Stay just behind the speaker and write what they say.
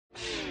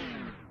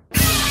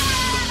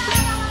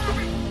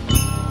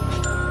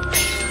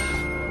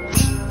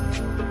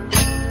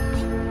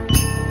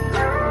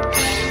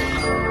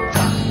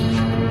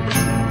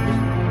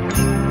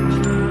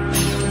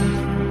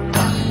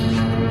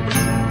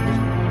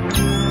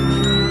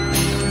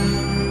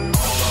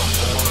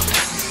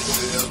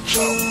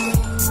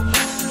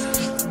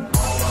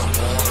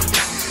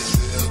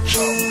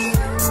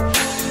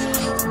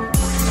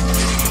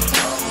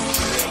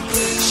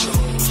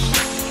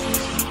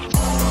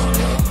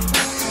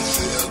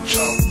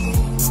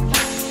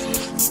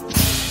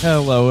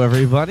Hello,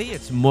 everybody.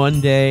 It's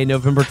Monday,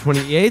 November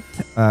 28th.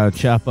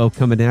 Chapo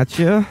coming at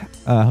you.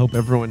 Hope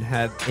everyone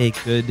had a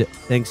good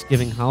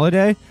Thanksgiving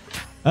holiday.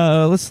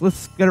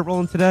 Let's get it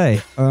rolling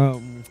today.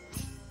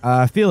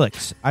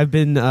 Felix, I've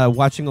been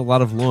watching a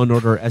lot of Law and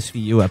Order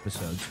SVU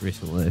episodes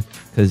recently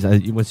because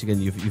once again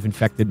you've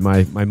infected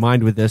my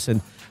mind with this, and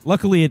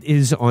luckily it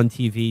is on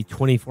TV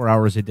 24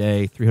 hours a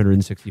day,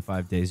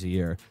 365 days a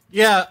year.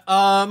 Yeah.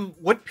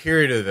 What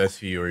period of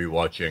SVU are you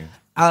watching?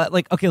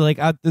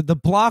 The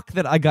block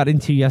that I got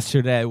into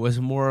yesterday was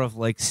more of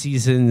like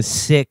season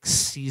 6,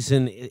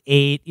 season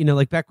 8. You know,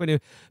 like back when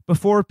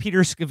before Peter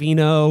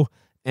Scavino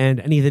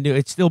and any of the new.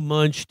 It's still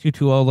Munch,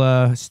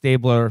 Tutuola,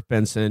 Stabler,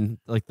 Benson,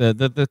 like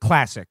the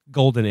classic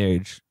golden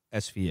age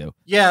SVU.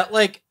 Yeah,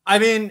 like I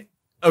mean,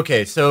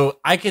 okay, so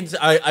I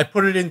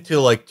put it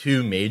into like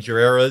two major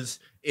eras.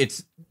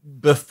 It's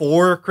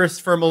before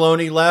Christopher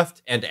Maloney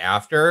left and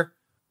after.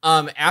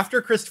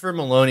 After Christopher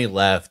Maloney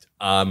left,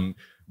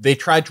 they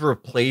tried to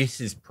replace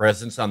his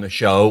presence on the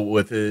show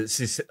with a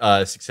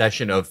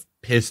succession of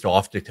pissed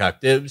off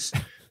detectives.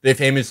 They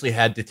famously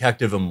had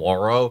Detective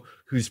Amaro,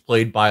 who's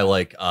played by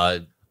like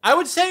I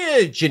would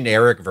say a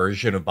generic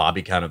version of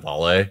Bobby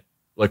Cannavale,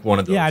 like one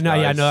of those. Yeah, I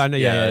know.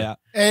 Yeah.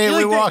 Hey,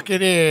 we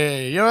walking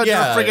in. You're at the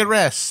friggin'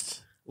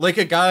 rest. Like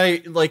a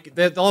guy, like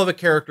they'll have a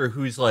character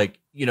who's like,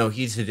 you know,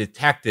 he's a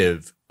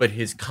detective, but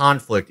his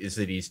conflict is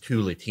that he's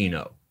too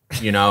Latino.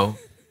 You know.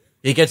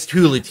 He gets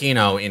too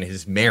Latino in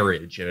his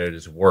marriage and at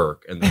his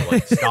work, and they're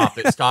like,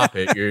 stop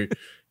it, you're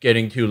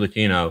getting too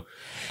Latino.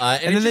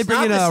 And then they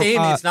bring in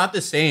it's not the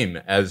same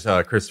as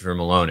Christopher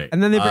Maloney.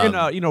 And then they bring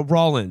in,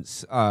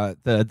 Rollins,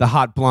 the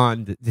hot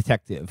blonde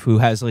detective who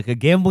has like a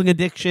gambling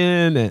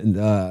addiction and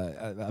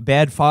a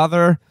bad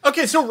father.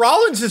 Okay, so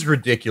Rollins is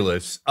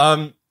ridiculous.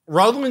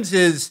 Rollins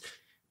is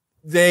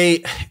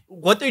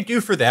what they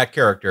do for that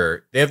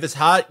character. They have this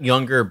hot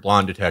younger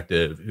blonde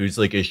detective who's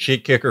like a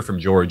shit kicker from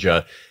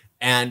Georgia.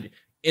 And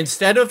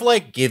instead of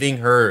like giving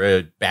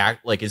her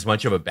as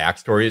much of a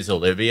backstory as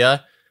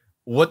Olivia,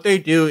 what they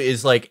do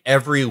is like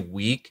every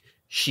week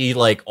she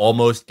like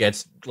almost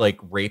gets like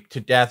raped to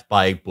death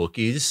by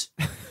bookies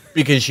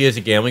because she has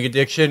a gambling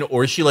addiction,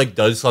 or she like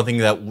does something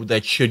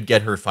that should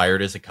get her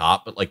fired as a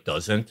cop, but like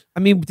doesn't. I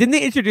mean, didn't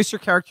they introduce her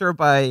character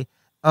by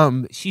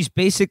she's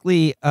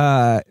basically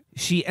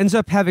she ends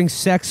up having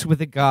sex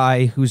with a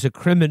guy who's a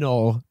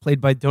criminal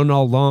played by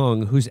Donal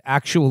Long, who's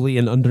actually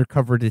an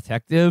undercover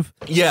detective.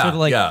 Yeah,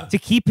 so to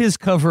keep his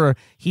cover,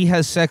 he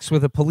has sex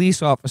with a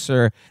police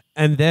officer,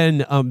 and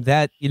then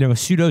that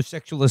pseudo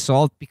sexual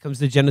assault becomes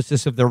the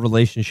genesis of their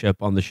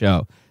relationship on the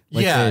show.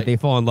 Like they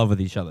fall in love with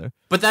each other.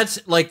 But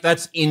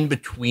that's in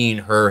between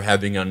her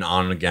having an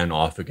on again,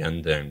 off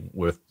again thing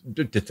with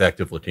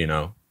Detective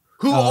Latino,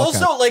 who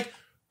also like.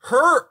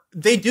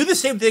 They do the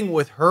same thing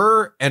with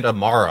her and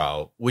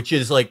Amaro, which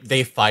is like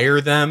they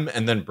fire them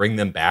and then bring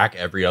them back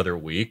every other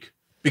week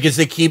because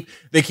they keep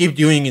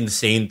doing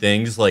insane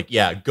things like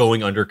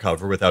going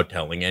undercover without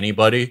telling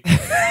anybody.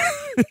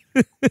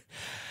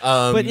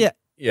 But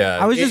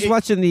I was just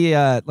watching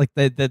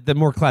the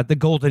more the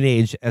golden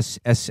age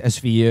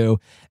SVU,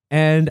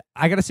 and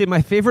I gotta say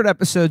my favorite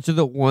episodes are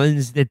the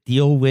ones that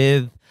deal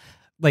with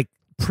like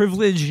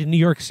privileged New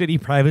York City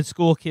private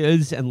school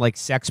kids and like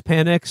sex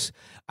panics.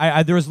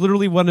 There was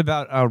literally one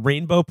about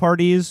rainbow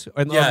parties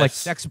and like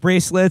sex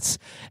bracelets,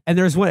 and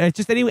there's one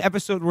just any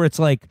episode where it's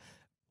like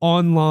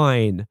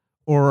online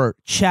or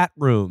chat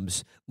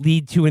rooms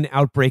lead to an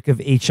outbreak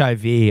of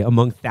HIV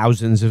among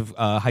thousands of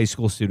high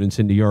school students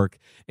in New York,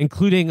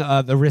 including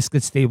the risk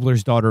that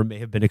Stabler's daughter may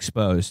have been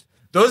exposed.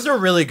 Those are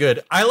really good.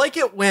 I like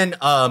it when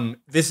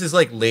this is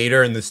like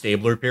later in the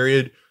Stabler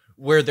period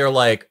where they're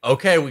like,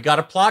 okay, we got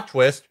a plot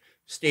twist.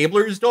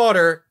 Stabler's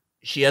daughter,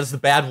 she has the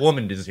bad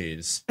woman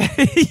disease.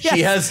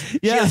 She has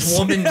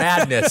woman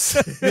madness.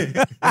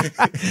 The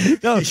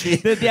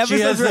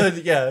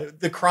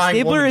crying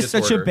Stabler woman is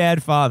disorder. such a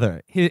bad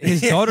father.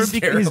 His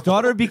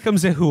daughter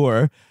becomes a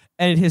whore,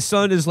 and his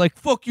son is like,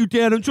 "Fuck you,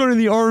 Dad! I'm joining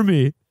the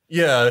army.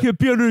 Yeah, can't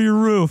be under your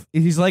roof."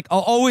 And he's like, "I'll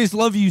always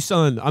love you,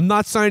 son. I'm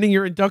not signing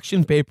your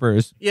induction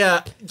papers."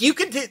 Yeah,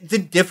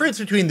 the difference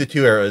between the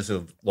two eras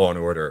of Law and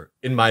Order,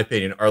 in my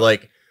opinion, are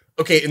like,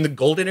 okay, in the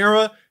golden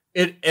era.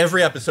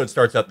 Every episode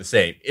starts out the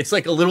same. It's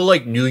like a little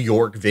like New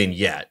York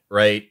vignette,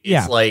 right?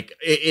 It's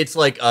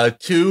like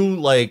two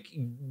like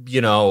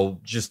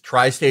just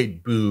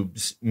tri-state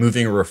boobs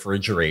moving a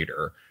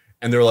refrigerator,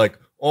 and they're like,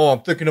 "Oh,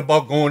 I'm thinking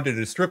about going to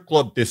the strip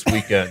club this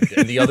weekend,"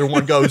 and the other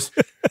one goes,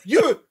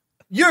 "You're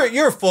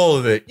full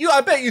of it.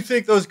 I bet you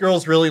think those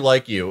girls really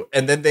like you."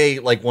 And then they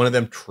like one of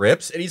them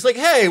trips, and he's like,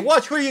 "Hey,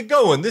 watch where you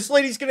going. This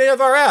lady's gonna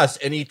have our ass,"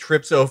 and he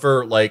trips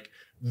over like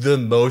the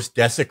most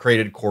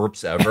desecrated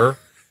corpse ever.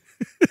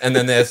 And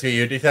then the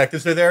SVU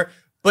detectives are there.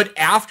 But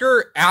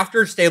after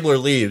Stabler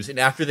leaves and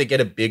after they get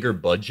a bigger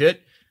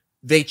budget,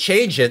 they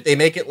change it. They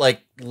make it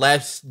like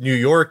less New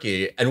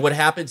York-y. And what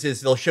happens is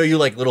they'll show you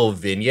like little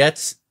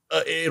vignettes.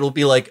 It'll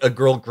be like a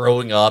girl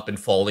growing up and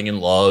falling in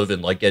love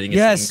and like getting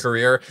a singing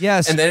career.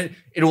 Yes. And then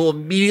it will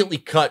immediately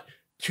cut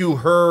to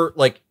her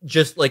like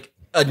just like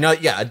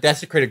a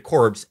desecrated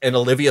corpse, and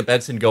Olivia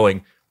Benson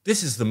going,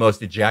 "This is the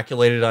most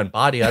ejaculated on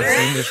body I've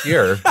seen this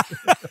year."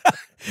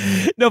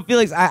 No,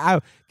 Felix,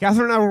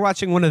 Catherine and I were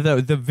watching one of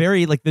the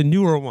very, like, the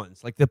newer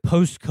ones, like the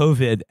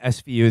post-COVID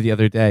SVU the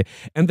other day,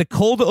 and the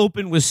cold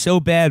open was so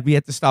bad we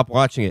had to stop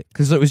watching it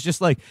because it was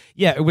just like,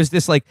 it was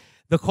this, like,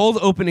 the cold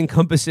open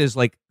encompasses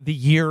like the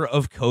year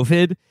of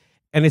COVID,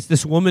 and it's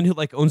this woman who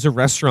like owns a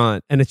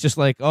restaurant, and it's just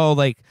like, oh,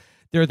 like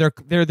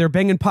they're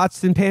banging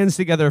pots and pans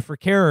together for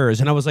carers,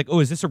 and I was like, oh,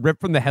 is this a rip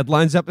from the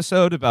headlines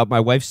episode about my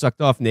wife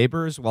sucked off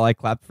neighbors while I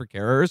clapped for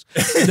carers?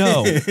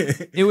 No,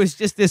 it was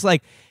just this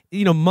like,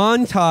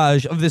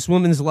 montage of this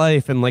woman's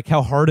life and like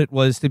how hard it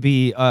was to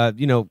be,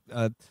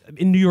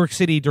 in New York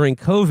City during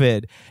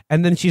COVID,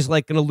 and then she's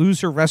like going to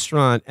lose her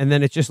restaurant, and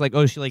then it's just like,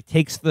 oh, she like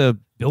takes the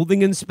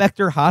building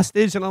inspector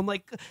hostage, and I'm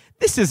like,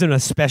 this isn't a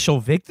special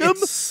victim.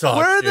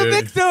 Where are the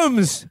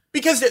victims?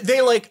 Because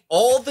they like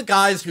all the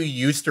guys who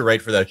used to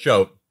write for that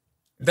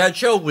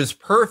show was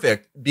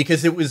perfect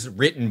because it was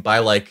written by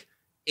like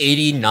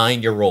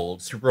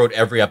 89-year-olds who wrote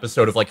every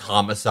episode of like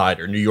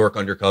Homicide or New York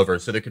Undercover,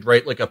 so they could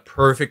write like a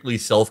perfectly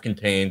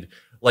self-contained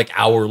like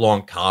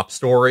hour-long cop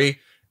story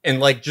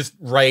and like just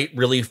write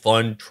really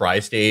fun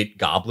tri-state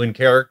goblin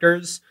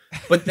characters.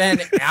 But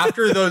then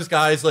after those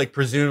guys like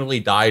presumably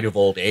died of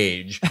old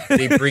age,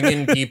 they bring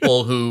in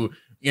people who,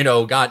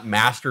 got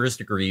master's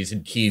degrees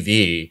in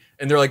TV,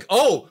 and they're like,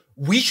 oh,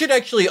 we should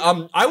actually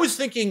I was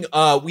thinking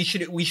we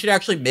should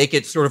actually make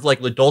it sort of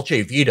like La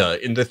Dolce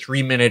Vita in the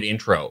 3-minute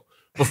intro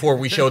before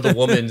we show the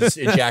woman's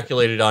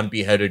ejaculated on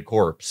beheaded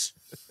corpse.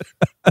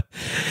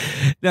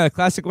 No,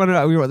 classic one.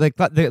 We were like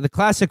the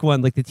classic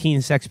one, like the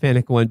teen sex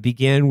panic one,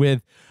 began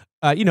with,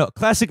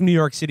 classic New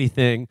York City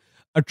thing.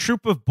 A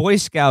troop of Boy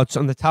Scouts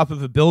on the top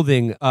of a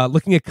building,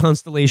 looking at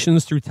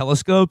constellations through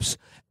telescopes,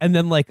 and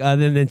then like,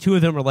 then two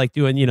of them are like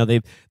doing,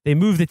 they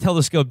move the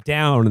telescope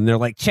down, and they're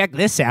like, check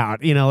this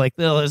out, like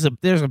there's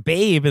a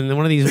babe in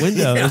one of these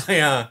windows,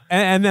 yeah.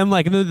 And then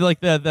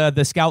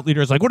the scout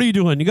leader is like, what are you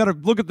doing? You got to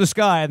look at the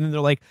sky, and then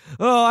they're like,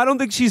 oh, I don't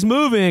think she's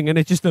moving, and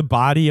it's just a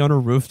body on a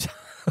rooftop.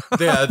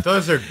 Yeah,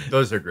 those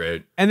are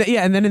great. And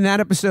then in that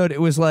episode, it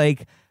was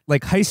like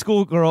high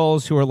school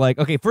girls who are like,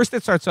 okay, first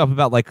it starts off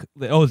about like,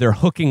 oh, they're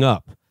hooking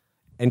up,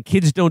 and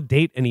kids don't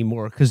date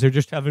anymore because they're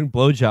just having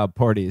blowjob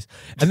parties.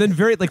 And then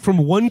from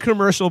one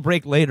commercial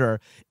break later,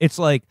 it's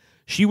like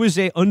she was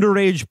a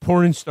underage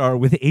porn star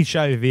with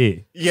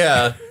HIV.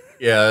 Yeah.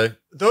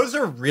 Those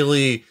are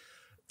really,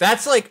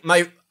 that's like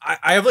I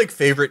have like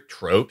favorite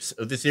tropes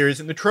of the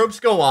series, and the tropes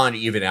go on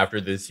even after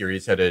the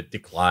series had a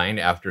decline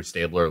after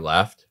Stabler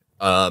left.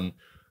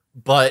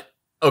 But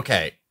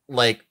okay,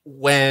 like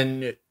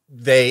when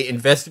they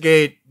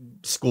investigate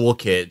school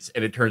kids,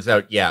 and it turns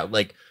out,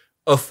 like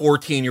a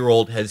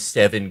 14-year-old has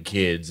 7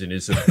 kids and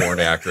is a porn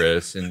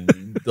actress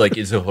and like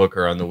is a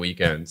hooker on the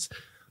weekends.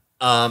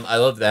 I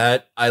love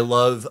that. I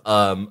love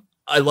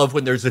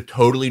when there's a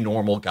totally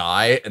normal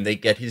guy and they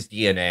get his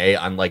DNA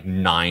on like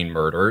 9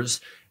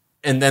 murders,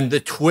 and then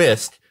the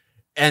twist,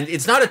 and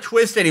it's not a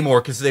twist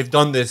anymore because they've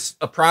done this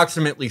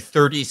approximately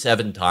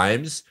 37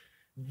 times.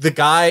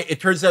 It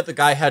turns out the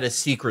guy had a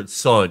secret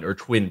son or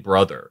twin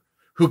brother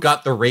who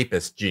got the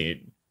rapist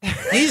gene.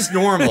 He's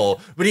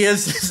normal, but he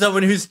has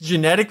someone who's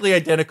genetically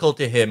identical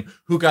to him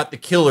who got the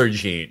killer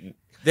gene.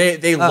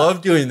 They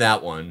love doing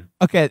that one.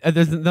 Okay,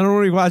 there's another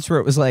one we watched where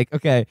it was like,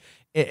 okay,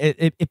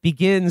 it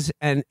begins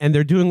and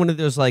they're doing one of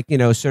those like,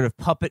 sort of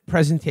puppet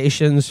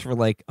presentations for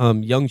like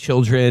young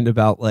children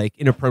about like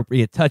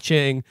inappropriate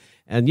touching.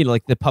 And,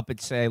 like the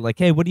puppets say like,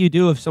 hey, what do you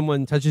do if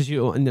someone touches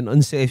you in an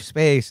unsafe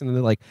space? And then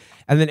they're like,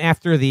 and then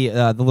after the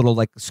little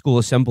like school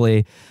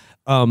assembly,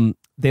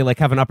 they like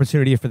have an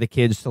opportunity for the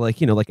kids to like,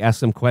 like ask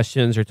them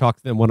questions or talk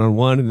to them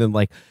one-on-one. And then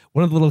like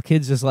one of the little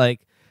kids is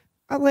like,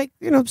 I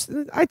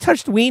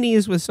touched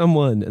weenies with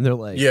someone, and they're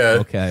like, yeah,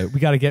 okay, we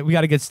gotta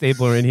get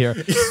Stabler in here.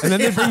 And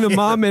then they bring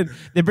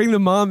the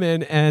mom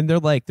in, and they're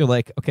like,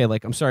 okay,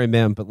 like, I'm sorry,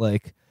 ma'am, but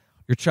like,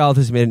 your child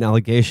has made an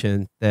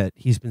allegation that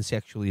he's been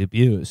sexually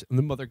abused. And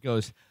the mother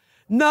goes,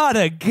 not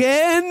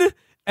again.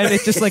 And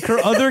it's just like her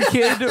other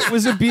kid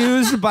was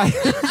abused by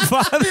her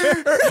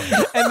father.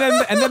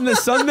 And then the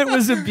son that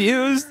was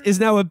abused is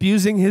now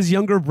abusing his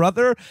younger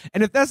brother.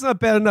 And if that's not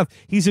bad enough,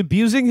 he's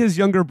abusing his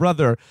younger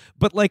brother.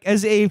 But like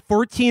as a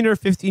 14 or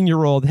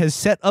 15-year-old has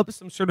set up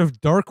some sort of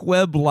dark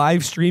web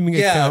live streaming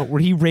account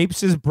where he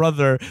rapes his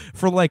brother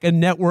for like a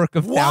network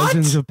of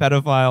thousands of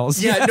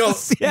pedophiles. Yeah,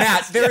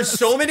 Matt, there's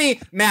so many.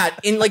 Matt,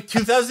 in like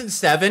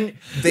 2007,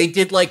 they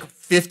did like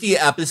 50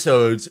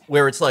 episodes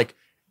where it's like,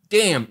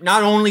 damn,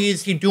 not only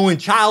is he doing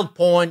child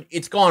porn,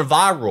 it's gone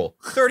viral.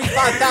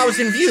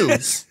 35,000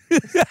 views.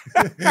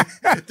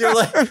 They're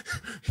like,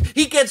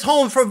 he gets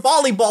home from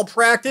volleyball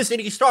practice and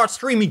he starts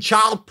streaming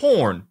child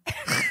porn.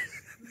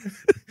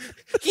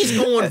 He's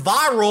going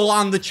viral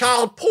on the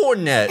child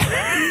porn net.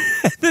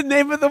 The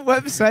name of the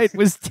website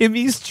was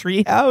Timmy's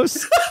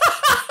Treehouse.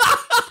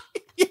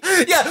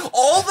 Yeah,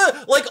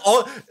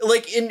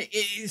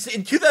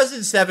 in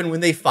 2007 when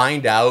they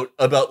find out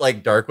about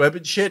like dark web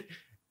and shit,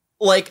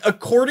 like,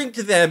 according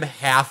to them,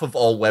 half of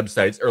all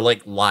websites are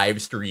like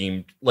live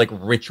streamed, like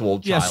ritual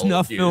child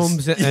snuff abuse.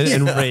 films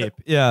and rape.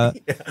 Yeah.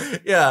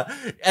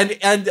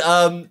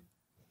 And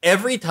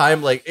every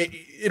time, like,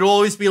 it'll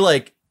always be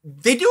like,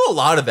 they do a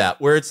lot of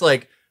that where it's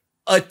like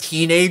a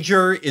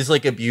teenager is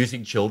like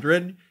abusing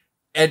children,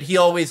 and he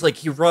always like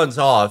he runs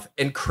off,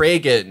 and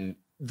Kragen,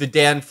 the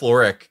Dan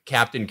Florek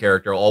captain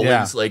character,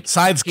 always like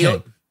sides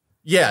king.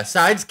 Yeah,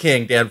 sides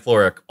king Dan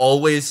Florek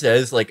always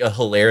says like a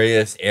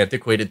hilarious,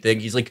 antiquated thing.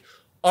 He's like,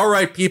 "All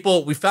right,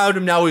 people, we found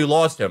him. Now we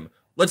lost him.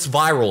 Let's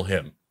viral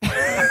him.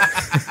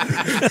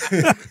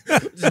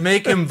 Just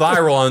make him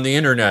viral on the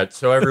internet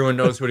so everyone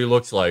knows what he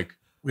looks like.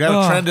 We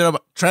got to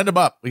trend him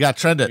up. We got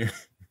to trend it.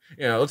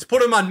 Yeah, let's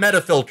put him on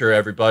Metafilter,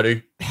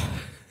 everybody.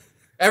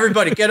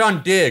 Everybody, get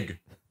on Dig.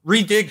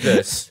 Redig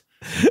this.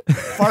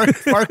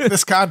 Fark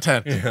this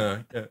content.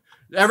 Yeah.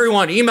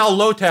 Everyone, email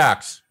low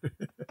tax."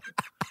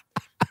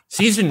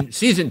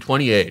 Season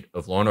 28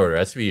 of Law & Order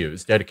SVU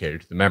is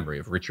dedicated to the memory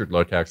of Richard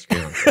Lotax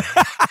Gaon.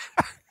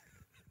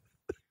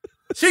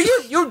 So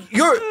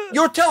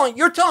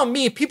you're telling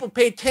me people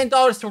paid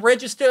 $10 to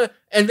register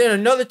and then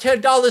another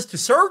 $10 to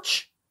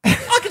search?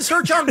 I can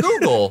search on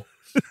Google.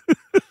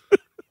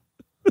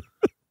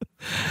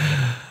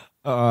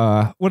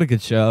 What a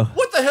good show.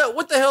 What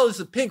the hell is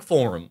the Pink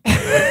Forum?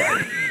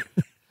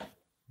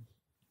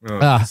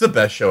 It's the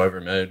best show ever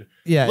made.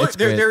 Yeah, look,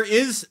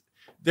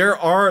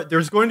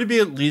 there's going to be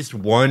at least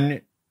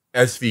one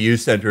SVU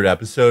centered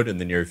episode in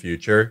the near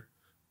future.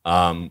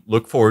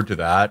 Look forward to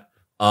that.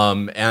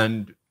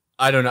 And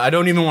I don't know. I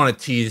don't even want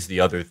to tease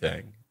the other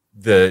thing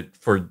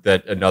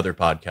that another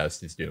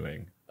podcast is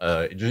doing.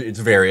 It's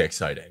very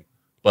exciting,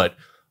 but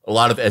a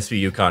lot of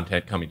SVU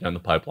content coming down the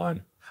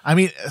pipeline. I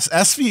mean,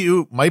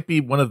 SVU might be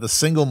one of the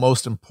single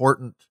most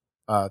important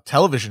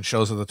television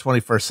shows of the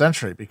 21st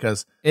century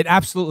because it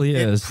absolutely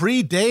is.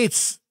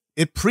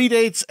 It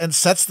predates and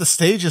sets the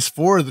stages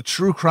for the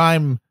true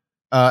crime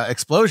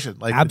explosion.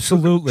 Like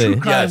absolutely, true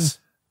crime,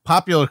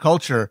 popular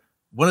culture.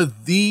 One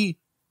of the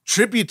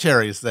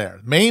tributaries there,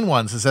 main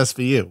ones, is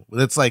SVU.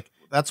 It's like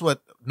that's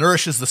what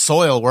nourishes the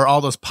soil where all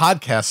those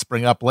podcasts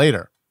spring up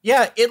later.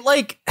 Yeah,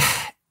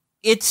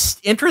 it's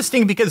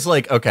interesting because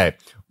okay,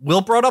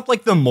 Will brought up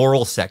like the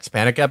moral sex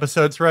panic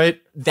episodes, right?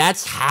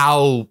 That's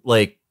how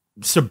like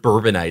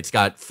suburbanites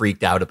got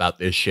freaked out about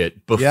this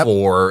shit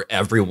before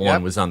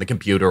everyone was on the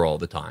computer all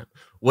the time.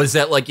 Was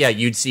that like,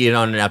 you'd see it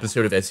on an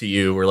episode of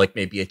SVU or like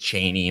maybe a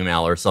chain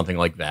email or something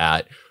like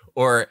that.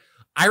 Or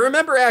I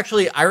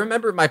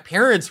remember my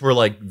parents were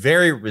like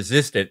very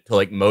resistant to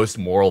like most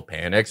moral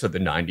panics of the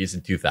 90s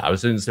and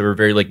 2000s. They were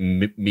very like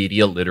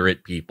media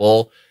literate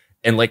people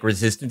and like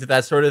resistant to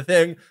that sort of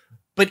thing.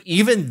 But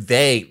even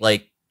they,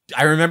 like,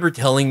 I remember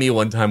telling me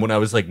one time when I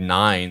was like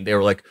 9, they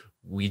were like,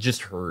 we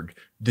just heard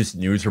this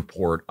news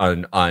report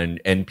on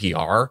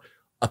NPR.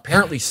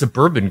 Apparently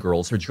suburban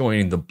girls are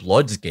joining the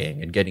Bloods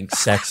gang and getting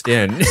sexed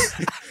in.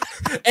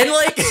 And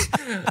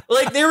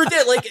like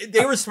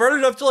they were smart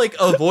enough to like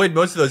avoid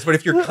most of those. But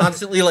if you're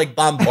constantly like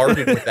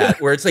bombarded with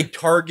that, where it's like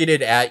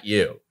targeted at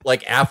you,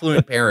 like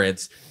affluent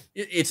parents,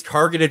 it's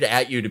targeted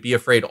at you to be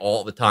afraid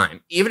all the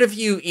time. Even if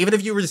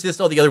you resist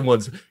all the other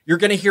ones, you're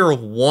going to hear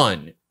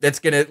one that's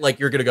going to like,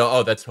 you're going to go,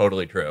 oh, that's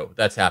totally true.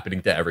 That's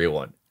happening to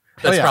everyone.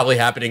 That's probably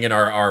happening in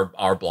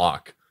our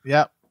block.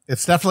 Yeah,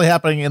 it's definitely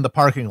happening in the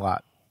parking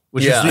lot,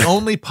 which is the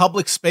only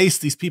public space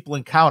these people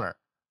encounter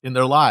in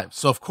their lives.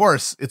 So, of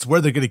course, it's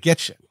where they're going to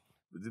get you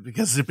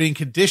because they're being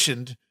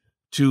conditioned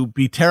to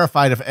be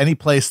terrified of any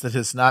place that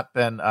has not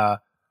been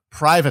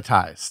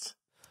privatized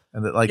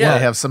and that they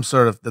have some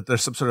sort of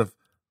there's some sort of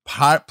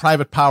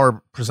private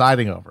power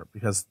presiding over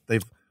because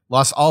they've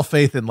lost all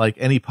faith in like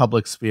any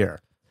public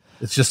sphere.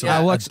 It's just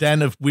a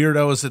den of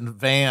weirdos and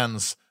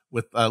vans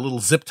with little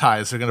zip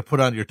ties they're going to put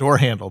on your door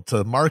handle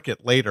to mark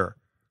it later.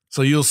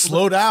 So you'll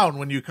slow down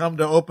when you come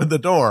to open the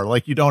door.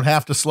 Like you don't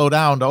have to slow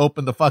down to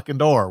open the fucking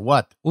door.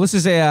 What? Well, this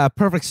is a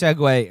perfect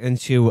segue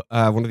into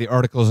one of the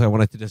articles I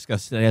wanted to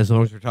discuss today, as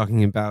long as we're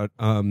talking about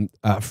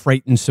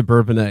frightened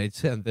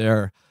suburbanites and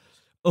their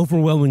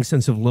overwhelming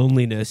sense of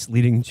loneliness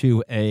leading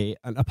to an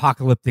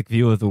apocalyptic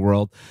view of the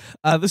world.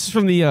 This is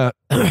from the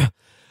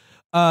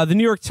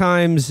New York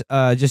Times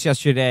just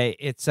yesterday.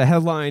 Its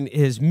headline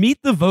is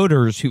 "Meet the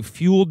Voters Who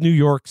Fueled New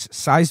York's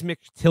Seismic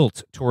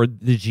Tilt Toward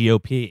the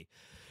GOP.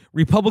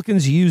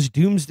 Republicans use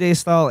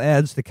doomsday-style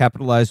ads to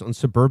capitalize on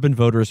suburban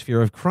voters'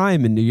 fear of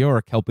crime in New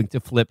York, helping to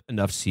flip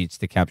enough seats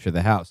to capture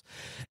the House."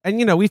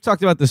 And, we've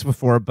talked about this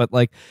before, but,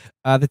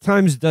 the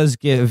Times does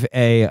give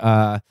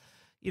a,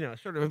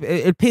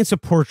 it paints a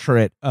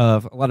portrait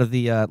of a lot of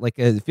the,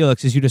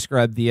 Felix, as you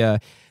described, the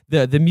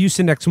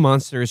Mucinex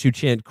monsters who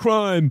chant,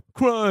 "Crime,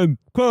 crime,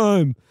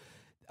 crime."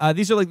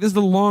 This is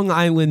the Long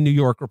Island, New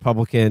York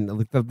Republican,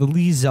 the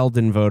Lee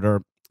Zeldin voter.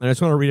 And I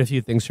just want to read a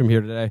few things from here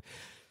today.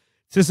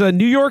 Says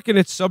New York and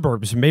its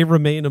suburbs may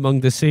remain among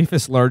the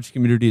safest large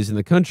communities in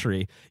the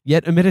country,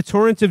 yet amid a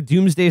torrent of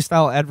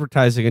doomsday-style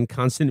advertising and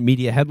constant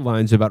media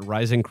headlines about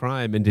rising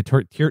crime and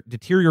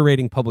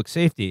deteriorating public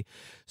safety,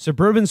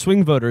 suburban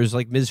swing voters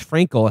like Ms.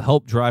 Frankel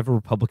helped drive a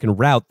Republican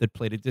rout that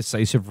played a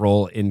decisive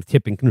role in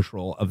tipping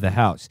control of the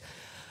House.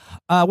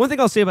 One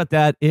thing I'll say about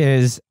that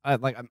is,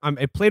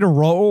 it played a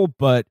role,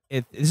 but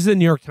this is the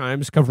New York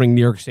Times covering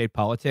New York State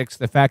politics.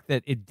 The fact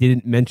that it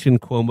didn't mention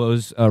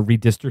Cuomo's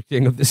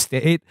redistricting of the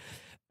state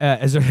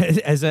as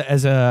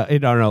a I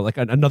don't know, like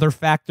another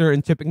factor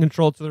in tipping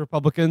control to the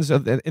Republicans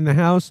in the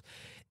House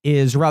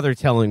is rather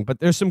telling. But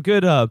there's some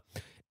good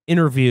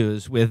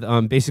interviews with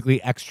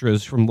basically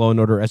extras from Law and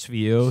Order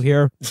SVU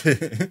here.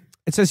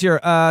 It says here,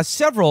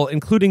 several,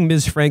 including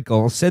Ms.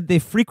 Frankel, said they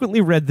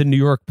frequently read the New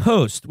York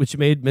Post, which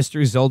made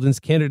Mr. Zeldin's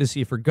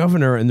candidacy for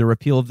governor and the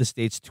repeal of the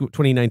state's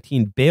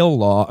 2019 bail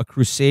law a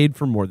crusade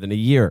for more than a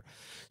year,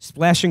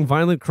 splashing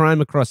violent crime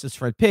across its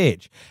front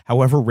page,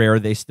 however rare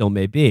they still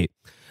may be.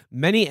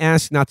 Many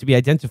asked not to be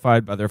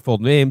identified by their full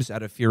names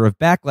out of fear of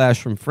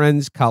backlash from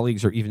friends,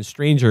 colleagues, or even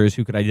strangers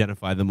who could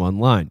identify them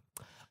online.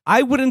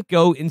 I wouldn't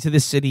go into the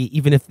city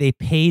even if they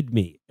paid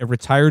me, a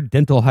retired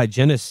dental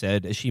hygienist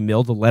said as she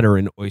mailed a letter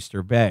in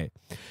Oyster Bay.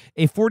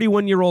 A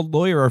 41-year-old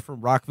lawyer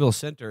from Rockville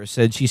Center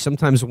said she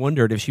sometimes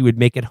wondered if she would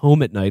make it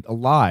home at night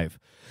alive.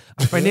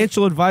 A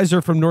financial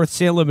advisor from North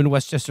Salem in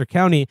Westchester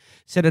County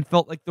said it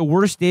felt like the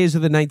worst days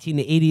of the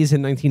 1980s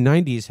and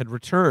 1990s had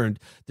returned,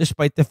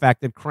 despite the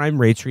fact that crime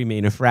rates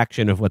remain a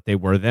fraction of what they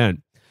were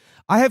then.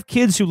 I have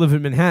kids who live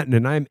in Manhattan,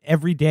 and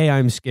every day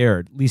I'm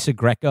scared. Lisa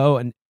Greco,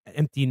 an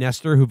empty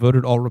nester who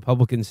voted all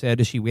Republican, said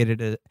as she waited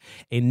at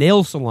a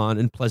nail salon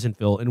in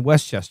Pleasantville in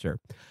Westchester.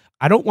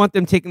 I don't want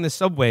them taking the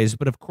subways,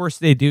 but of course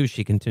they do,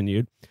 she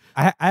continued.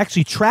 I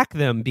actually track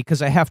them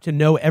because I have to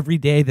know every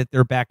day that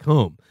they're back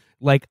home.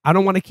 Like, I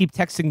don't want to keep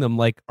texting them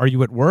like, are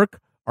you at work?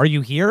 Are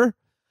you here?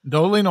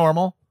 Totally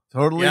normal.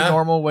 Totally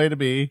normal way to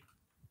be.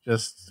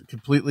 Just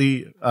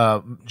completely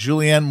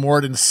Julianne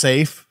Morden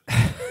safe,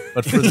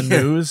 but for the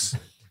news.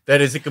 That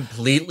is a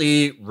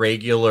completely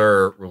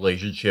regular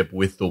relationship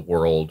with the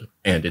world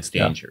and its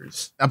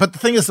dangers. But the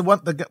thing is,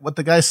 what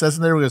the guy says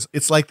in there is,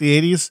 it's like the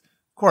 80s.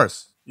 Of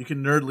course, you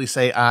can nerdily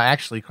say,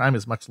 actually, crime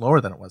is much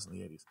lower than it was in the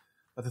 80s.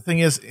 But the thing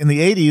is, in the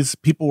 80s,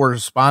 people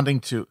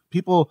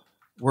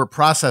were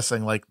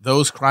processing like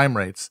those crime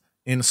rates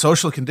in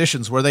social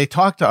conditions where they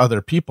talked to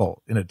other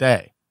people in a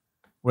day,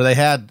 where they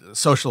had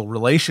social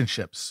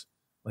relationships,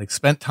 like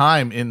spent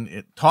time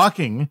in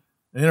talking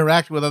and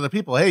interacting with other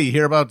people. Hey, you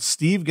hear about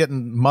Steve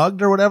getting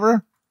mugged or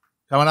whatever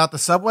coming out the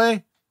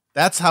subway?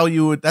 That's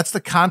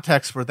the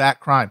context for that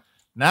crime.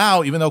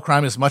 Now, even though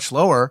crime is much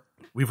lower,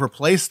 we've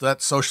replaced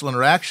that social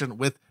interaction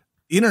with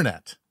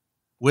internet,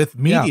 with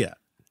media. Yeah.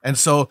 And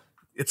so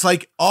it's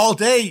like all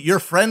day your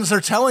friends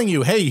are telling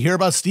you, hey, you hear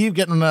about Steve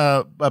getting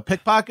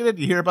pickpocketed?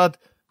 You hear about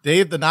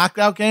Dave, the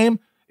knockout game?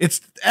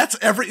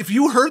 If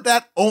you heard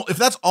that, if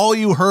that's all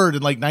you heard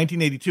in like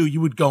 1982, you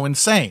would go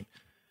insane.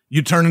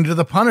 You turn into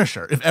the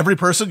Punisher. If every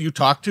person you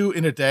talk to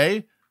in a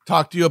day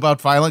talked to you about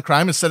violent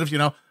crime instead of,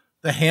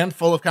 the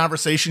handful of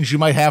conversations you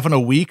might have in a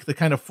week that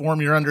kind of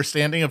form your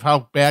understanding of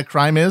how bad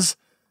crime is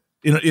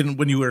in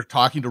when you were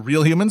talking to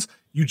real humans,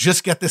 you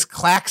just get this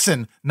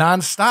klaxon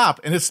nonstop.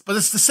 But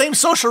it's the same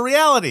social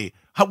reality.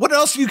 What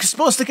else are you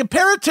supposed to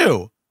compare it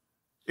to?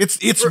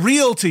 It's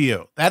real to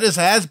you. That is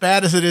as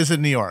bad as it is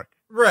in New York.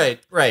 Right.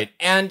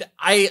 And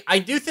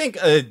I do think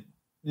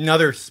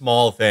another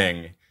small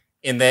thing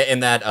in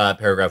that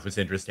paragraph was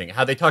interesting.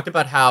 How they talked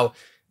about how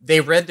they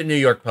read the New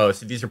York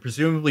Post. These are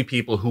presumably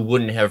people who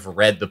wouldn't have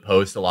read the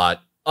Post a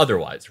lot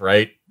otherwise,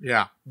 right?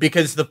 Yeah.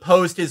 Because the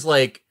Post is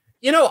like,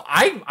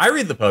 I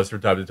read the Post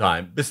from time to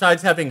time.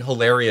 Besides having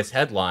hilarious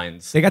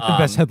headlines, they got the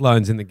best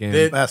headlines in the game.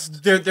 They're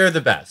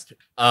the best.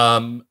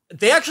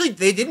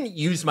 They didn't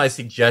use my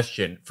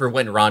suggestion for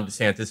when Ron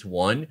DeSantis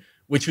won,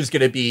 which was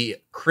going to be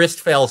Christ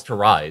fails to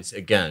rise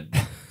again.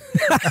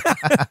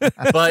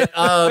 But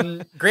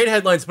great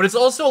headlines. But it's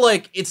also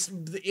like it's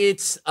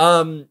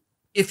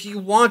if you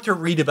want to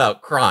read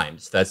about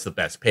crimes, that's the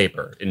best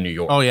paper in New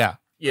York. Oh yeah,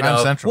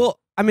 Crime Central. Well,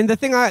 I mean, the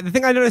thing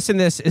I noticed in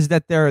this is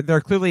that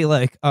they're clearly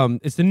like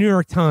it's the New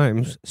York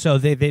Times, so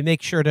they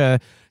make sure to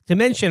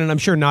mention, and I'm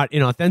sure not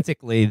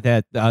inauthentically,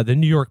 that the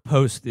New York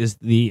Post is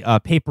the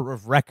paper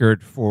of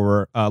record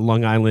for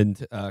Long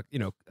Island,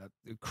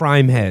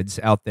 crime heads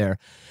out there.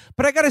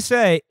 But I gotta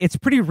say, it's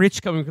pretty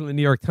rich coming from the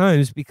New York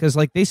Times because,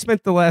 like, they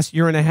spent the last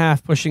year and a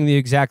half pushing the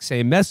exact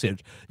same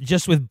message,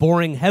 just with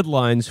boring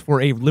headlines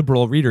for a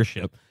liberal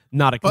readership,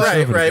 not a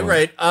conservative one.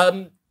 Right.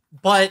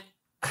 But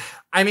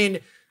I mean,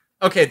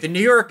 okay, the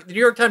New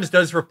York Times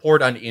does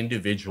report on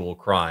individual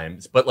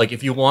crimes, but like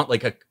if you want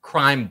like a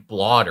crime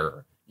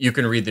blotter, you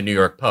can read the New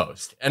York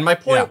Post. And my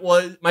point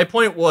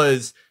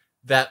was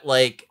that,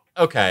 like,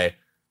 okay,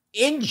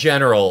 in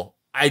general,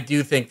 I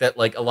do think that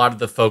like a lot of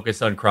the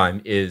focus on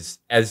crime is,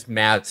 as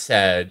Matt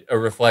said, a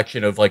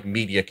reflection of like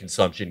media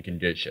consumption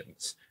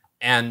conditions.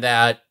 And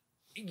that,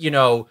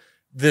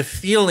 the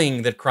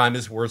feeling that crime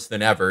is worse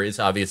than ever is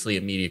obviously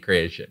a media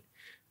creation.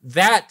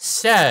 That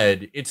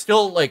said, it's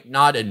still like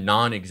not a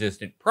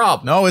non-existent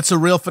problem. No, it's a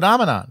real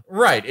phenomenon.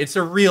 Right. It's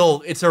a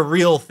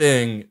real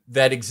thing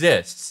that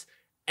exists.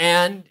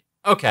 And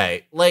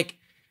okay, like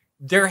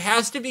there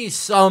has to be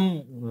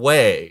some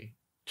way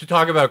to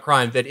talk about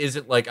crime that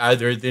isn't like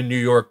either the New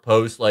York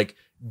Post, like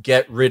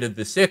get rid of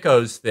the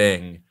sickos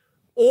thing,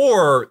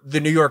 or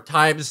the New York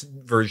Times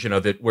version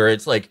of it where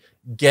it's like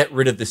get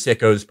rid of the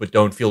sickos but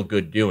don't feel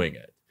good doing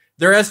it.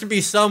 There has to be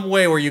some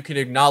way where you can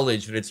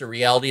acknowledge that it's a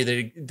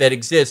reality that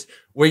exists,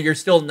 where you're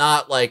still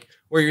not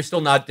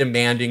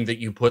demanding that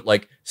you put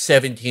like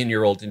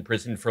 17-year-olds in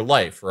prison for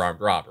life for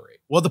armed robbery.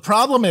 Well, the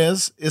problem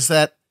is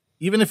that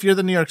even if you're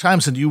the New York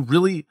Times and you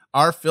really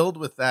are filled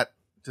with that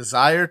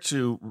desire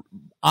to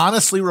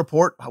honestly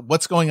report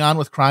what's going on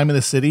with crime in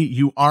the city,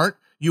 you aren't.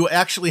 You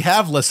actually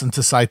have listened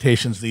to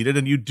citations needed,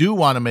 and you do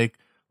want to make,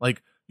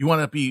 like, you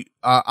want to be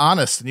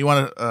honest and you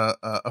want to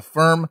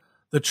affirm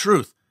the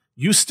truth.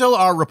 You still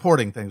are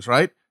reporting things,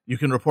 right? You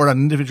can report on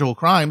individual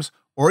crimes,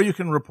 or you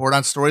can report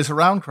on stories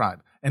around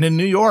crime. And in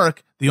New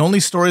York, the only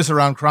stories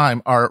around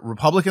crime are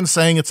Republicans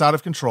saying it's out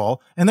of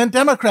control and then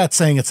Democrats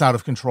saying it's out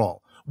of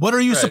control. What are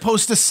you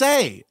supposed to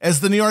say as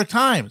the New York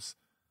Times?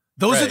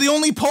 Those are the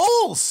only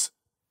polls.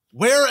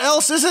 Where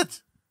else is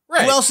it?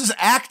 Right. Who else is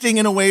acting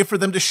in a way for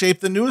them to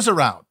shape the news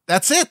around?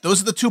 That's it.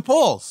 Those are the two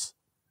polls.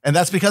 And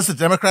that's because the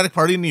Democratic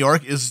Party in New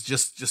York is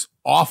just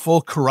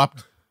awful,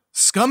 corrupt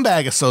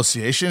scumbag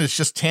association. It's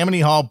just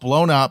Tammany Hall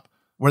blown up,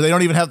 where they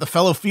don't even have the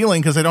fellow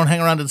feeling because they don't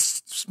hang around and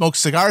smoke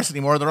cigars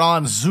anymore. They're all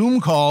on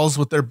Zoom calls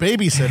with their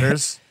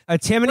babysitters. A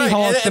Tammany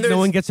Hall, except no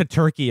one gets a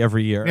turkey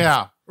every year.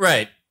 Yeah.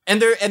 Right.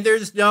 And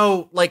there's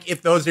no, like,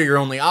 if those are your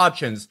only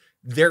options,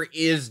 there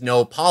is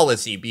no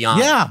policy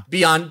beyond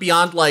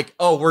like,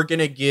 oh, we're going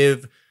to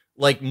give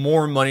like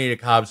more money to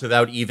cops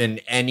without even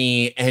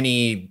any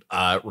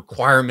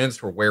requirements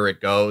for where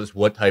it goes,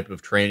 what type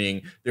of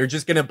training. They're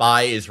just going to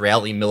buy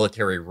Israeli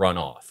military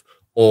runoff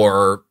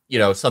or, you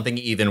know, something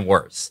even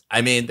worse.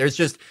 I mean, there's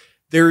just,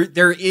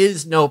 there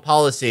is no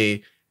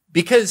policy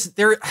because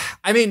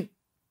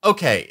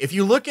okay, if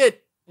you look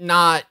at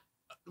not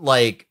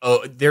like,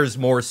 oh, there's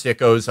more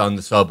sickos on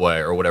the subway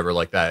or whatever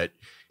like that.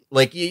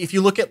 Like if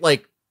you look at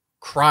like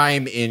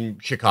crime in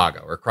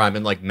Chicago or crime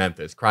in like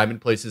Memphis, crime in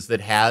places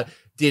that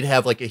did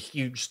have like a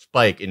huge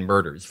spike in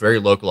murders, very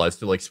localized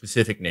to like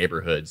specific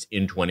neighborhoods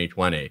in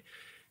 2020.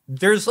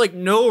 There's like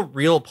no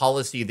real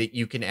policy that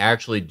you can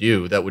actually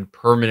do that would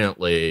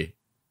permanently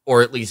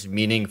or at least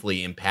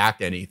meaningfully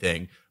impact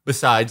anything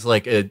besides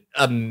like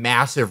a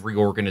massive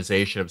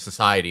reorganization of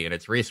society and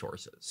its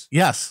resources.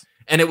 Yes.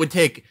 And it would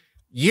take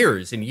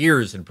years and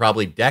years and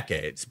probably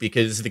decades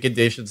because the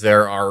conditions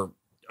there are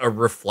a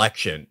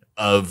reflection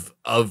of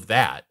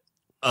that,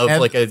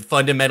 like a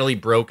fundamentally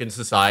broken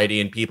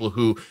society and people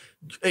who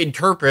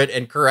interpret,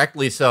 and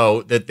correctly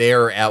so, that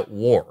they're at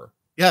war.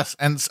 Yes,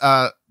 and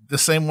the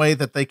same way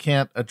that they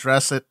can't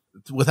address it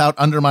without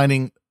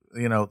undermining,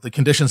 you know, the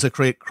conditions that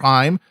create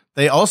crime,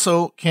 they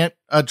also can't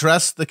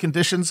address the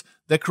conditions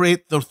that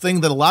create the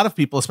thing that a lot of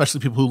people, especially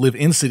people who live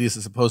in cities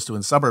as opposed to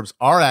in suburbs,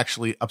 are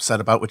actually upset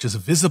about, which is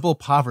visible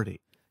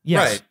poverty.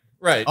 Yes.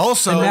 Right.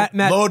 Also,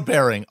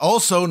 load-bearing.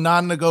 Also,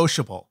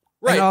 non-negotiable.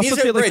 Right. And I also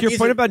feel like your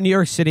point about New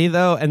York City,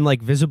 though, and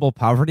like visible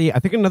poverty, I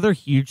think another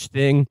huge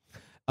thing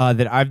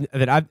that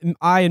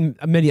I and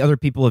many other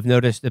people have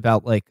noticed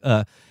about like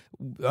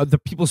the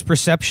people's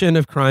perception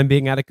of crime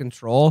being out of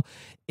control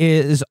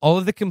is all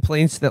of the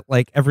complaints that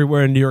like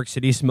everywhere in New York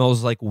City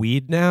smells like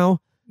weed now.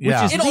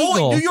 Yeah. Which is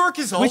legal. New York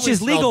is always which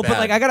is legal, but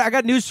like I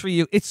got news for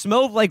you. It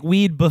smelled like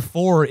weed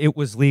before it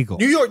was legal.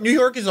 New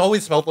York has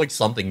always smelled like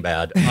something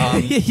bad.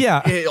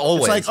 Yeah,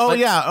 always. It's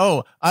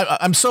like,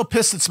 I'm so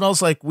pissed it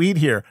smells like weed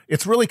here.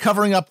 It's really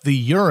covering up the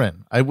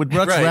urine. I would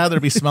much rather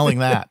be smelling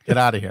that. Get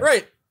out of here.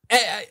 Right.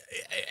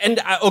 And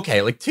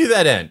okay, like to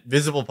that end,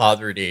 visible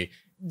poverty.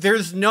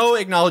 There's no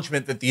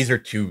acknowledgement that these are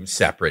two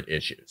separate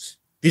issues.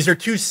 These are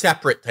two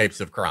separate types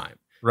of crime.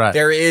 Right.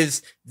 There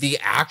is the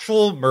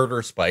actual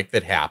murder spike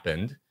that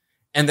happened.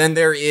 And then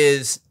there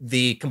is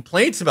the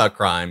complaints about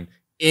crime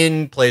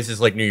in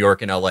places like New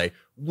York and LA,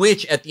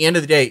 which at the end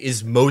of the day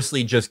is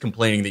mostly just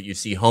complaining that you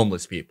see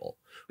homeless people.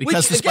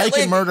 Because the spike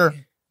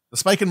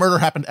in murder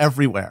happened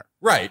everywhere.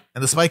 Right.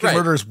 And the spike in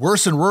murder is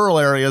worse in rural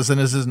areas than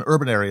it is in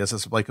urban areas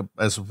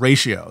as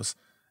ratios.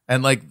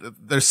 And like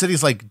there's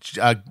cities like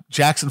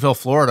Jacksonville,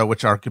 Florida,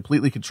 which are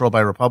completely controlled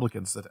by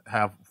Republicans that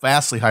have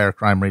vastly higher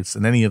crime rates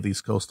than any of these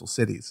coastal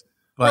cities.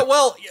 But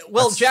well,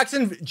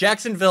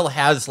 Jacksonville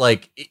has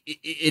like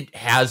it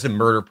has a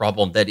murder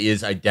problem that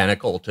is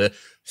identical to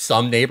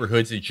some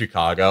neighborhoods in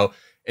Chicago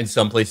and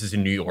some places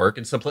in New York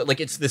and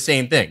like it's the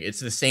same thing. It's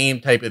the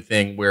same type of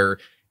thing where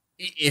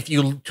if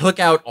you took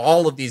out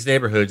all of these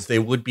neighborhoods, they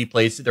would be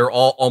places. They're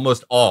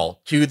almost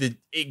all to the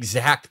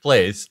exact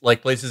place,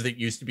 like places that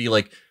used to be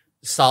like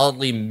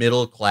solidly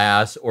middle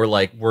class or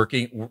like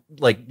working,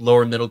 like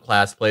lower middle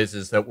class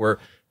places that were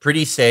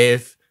pretty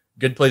safe,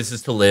 good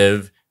places to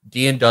live.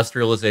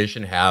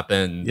 Deindustrialization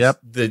happens. Yep.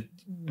 The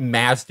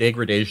mass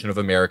degradation of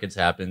Americans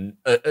happened.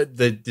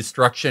 The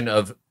destruction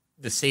of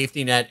the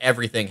safety net,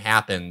 everything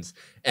happens,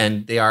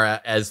 and they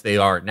are as they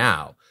are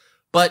now.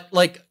 But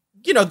like,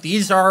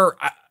 these are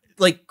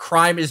like,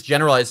 crime is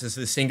generalized as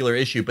a singular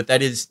issue, but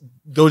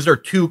those are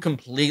two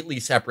completely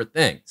separate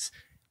things.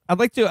 I'd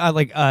like to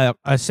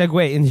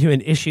segue into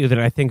an issue that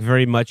I think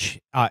very much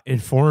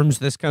informs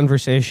this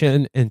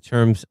conversation in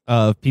terms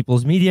of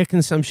people's media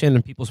consumption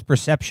and people's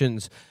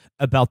perceptions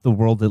about the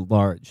world at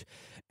large.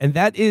 And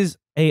that is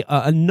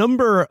a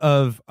number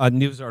of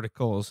news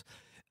articles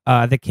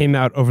that came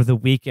out over the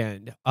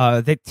weekend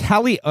that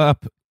tally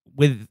up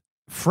with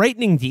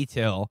frightening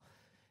detail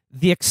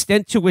the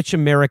extent to which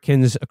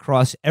Americans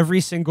across every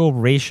single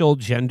racial,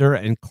 gender,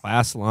 and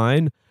class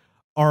line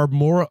are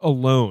more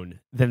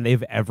alone than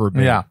they've ever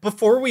been. Yeah.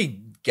 Before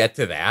we get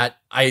to that,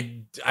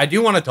 I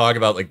do want to talk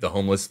about like the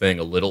homeless thing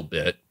a little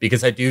bit,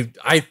 because I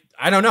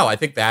don't know. I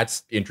think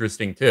that's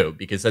interesting too,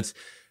 because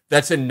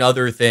that's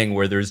another thing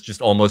where there's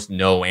just almost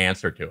no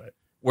answer to it,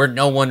 where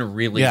no one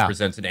really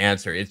presents an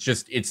answer.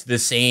 It's the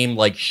same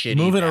like shitty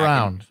moving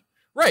around.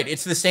 Right.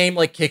 It's the same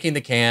like kicking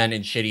the can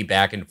and shitty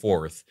back and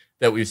forth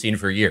that we've seen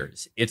for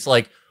years. It's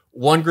like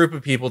one group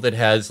of people that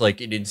has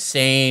like an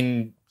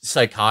insane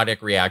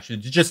psychotic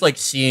reaction to just like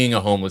seeing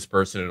a homeless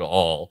person at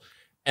all.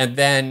 And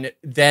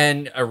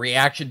then a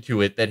reaction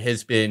to it that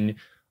has been,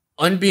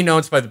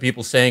 unbeknownst by the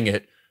people saying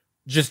it,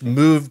 just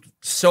moved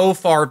so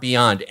far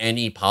beyond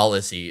any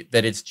policy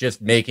that it's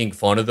just making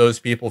fun of those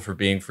people for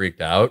being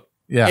freaked out.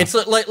 Yeah. It's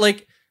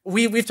like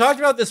we've talked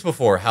about this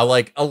before, how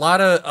like a lot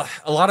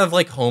of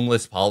like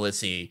homeless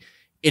policy,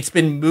 it's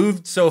been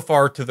moved so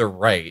far to the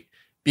right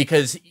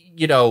because,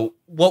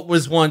 what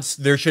was once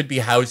there should be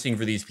housing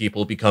for these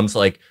people becomes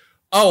like,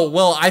 oh,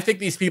 well, I think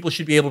these people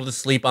should be able to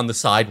sleep on the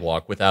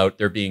sidewalk without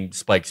there being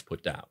spikes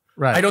put down.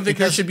 Right. I don't think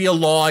there should be a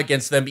law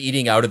against them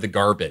eating out of the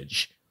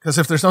garbage. Because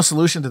if there's no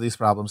solution to these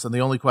problems, then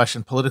the only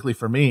question politically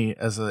for me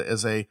as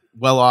a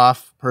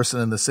well-off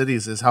person in the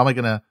cities is, how am I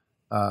going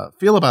to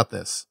feel about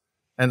this?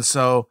 And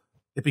so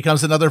it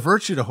becomes another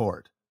virtue to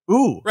hoard.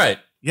 Ooh. Right.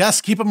 Yes,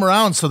 keep them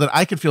around so that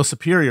I can feel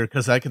superior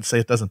because I can say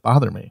it doesn't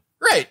bother me.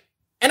 Right.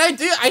 And I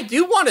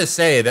do want to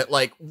say that,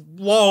 like,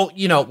 while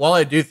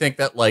I do think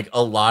that, like,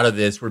 a lot of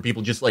this where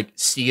people just, like,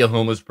 see a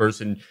homeless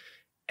person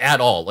at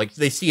all, like,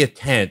 they see a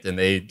tent and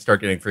they start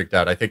getting freaked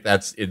out, I think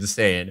that's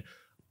insane.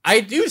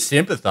 I do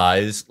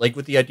sympathize, like,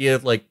 with the idea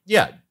of, like,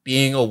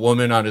 being a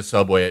woman on a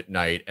subway at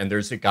night and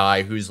there's a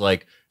guy who's,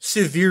 like,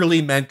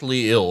 severely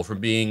mentally ill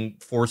from being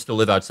forced to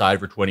live outside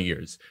for 20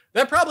 years.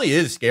 That probably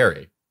is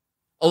scary.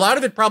 A lot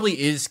of it probably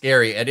is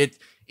scary, and it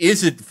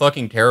is a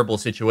fucking terrible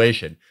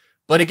situation.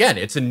 But again,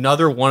 it's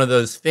another one of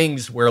those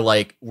things where,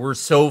 like, we're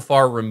so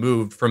far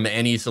removed from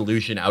any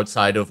solution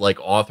outside of, like,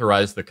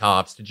 authorize the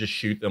cops to just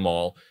shoot them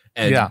all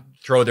and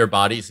throw their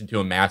bodies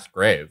into a mass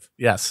grave.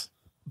 Yes.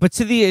 But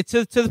to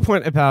the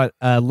point about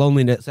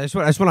loneliness, I just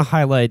want to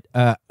highlight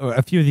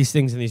a few of these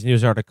things in these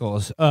news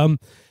articles.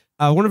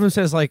 One of them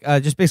says, like,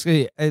 just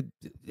basically a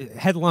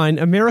headline: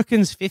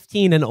 Americans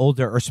 15 and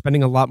older are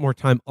spending a lot more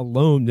time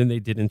alone than they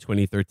did in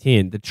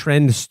 2013. The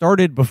trend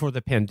started before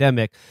the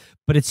pandemic,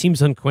 but it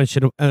seems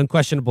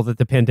unquestionable that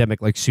the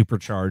pandemic, like,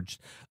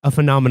 supercharged a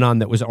phenomenon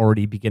that was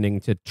already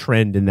beginning to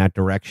trend in that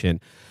direction.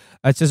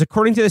 It says,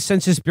 according to the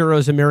Census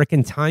Bureau's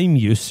American Time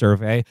Use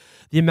Survey,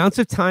 the amounts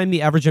of time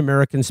the average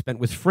American spent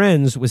with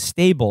friends was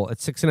stable at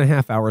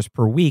 6.5 hours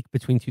per week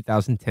between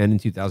 2010 and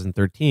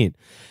 2013.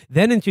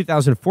 Then in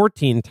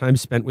 2014, time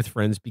spent with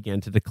friends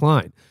began to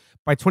decline.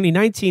 By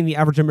 2019, the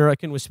average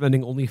American was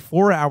spending only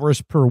 4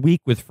 hours per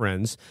week with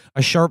friends,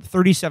 a sharp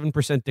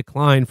 37%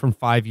 decline from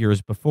 5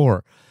 years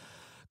before.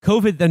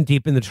 COVID then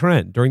deepened the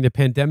trend. During the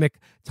pandemic,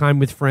 time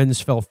with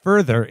friends fell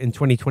further. In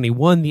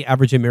 2021, the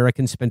average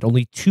American spent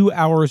only 2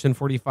 hours and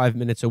 45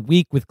 minutes a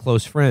week with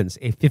close friends,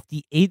 a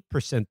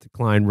 58%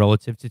 decline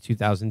relative to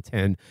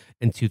 2010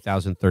 and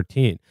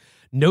 2013.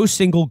 No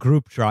single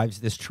group drives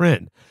this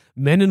trend.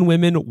 Men and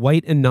women,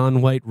 white and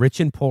non-white,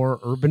 rich and poor,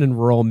 urban and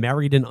rural,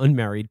 married and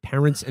unmarried,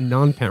 parents and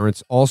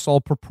non-parents all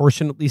saw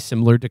proportionately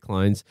similar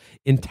declines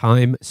in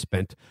time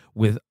spent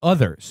with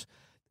others.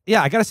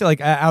 Yeah, I gotta say,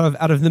 like,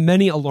 out of the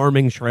many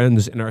alarming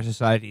trends in our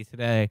society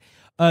today,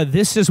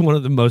 this is one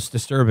of the most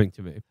disturbing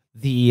to me.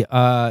 The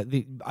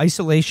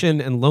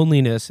isolation and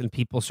loneliness and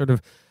people sort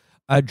of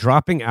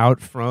dropping out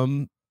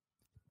from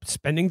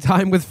spending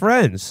time with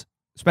friends,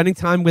 spending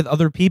time with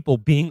other people,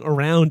 being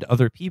around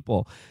other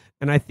people.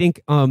 And I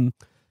think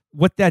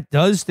what that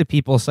does to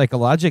people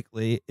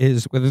psychologically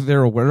is, whether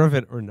they're aware of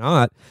it or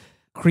not,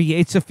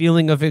 creates a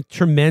feeling of a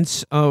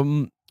tremendous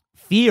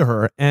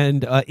fear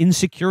and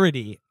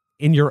insecurity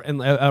in your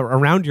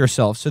around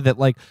yourself, so that,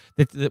 like,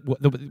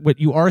 what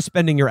you are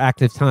spending your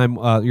active time,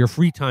 your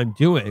free time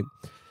doing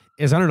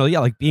is, I don't know,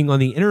 like being on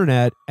the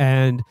internet,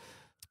 and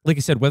like I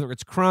said, whether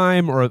it's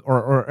crime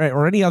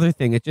or any other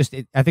thing,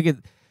 I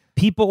think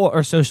people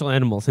are social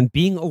animals, and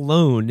being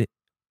alone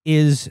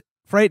is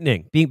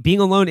frightening. Being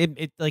alone,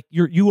 it like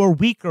you are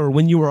weaker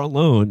when you are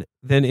alone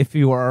than if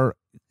you are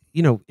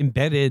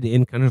embedded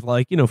in kind of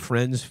like,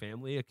 friends,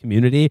 family, a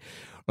community,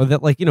 or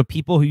that like,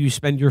 people who you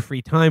spend your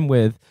free time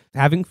with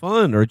having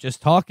fun or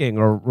just talking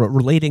or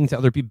relating to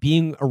other people,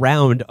 being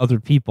around other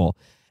people.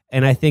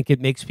 And I think it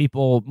makes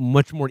people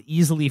much more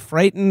easily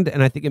frightened.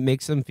 And I think it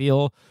makes them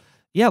feel,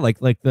 like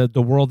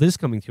the world is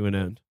coming to an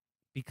end.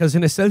 Because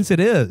in a sense it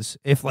is,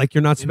 if like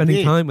you're not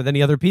spending time with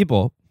any other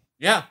people.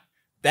 Yeah,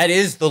 that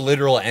is the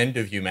literal end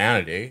of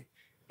humanity.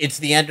 It's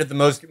the end of the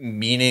most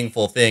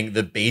meaningful thing,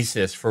 the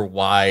basis for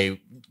why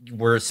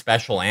we're a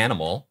special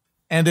animal.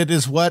 And it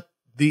is what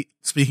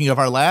speaking of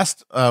our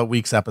last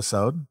week's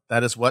episode,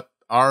 that is what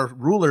our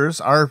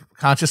rulers are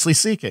consciously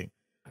seeking.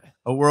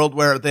 A world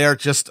where they are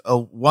just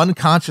one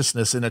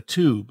consciousness in a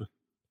tube,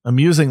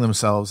 amusing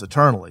themselves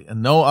eternally,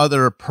 and no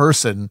other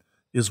person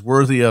is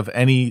worthy of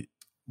any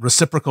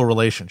reciprocal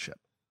relationship.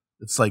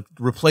 It's like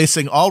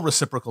replacing all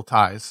reciprocal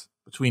ties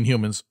between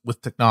humans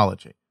with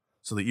technology,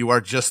 so that you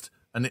are just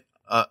an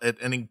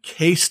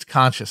encased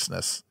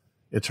consciousness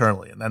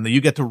eternally, and then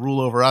you get to rule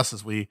over us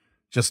as we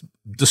just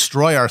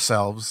destroy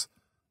ourselves.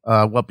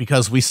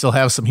 Because we still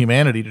have some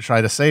humanity to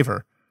try to save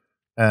her,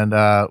 and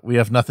we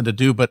have nothing to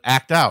do but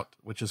act out,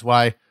 which is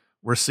why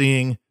we're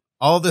seeing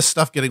all of this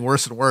stuff getting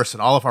worse and worse,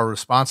 and all of our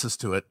responses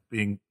to it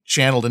being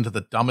channeled into the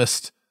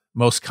dumbest,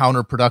 most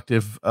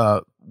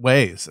counterproductive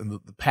ways and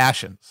the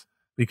passions,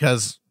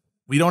 because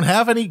we don't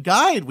have any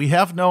guide. We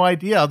have no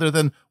idea other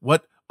than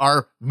what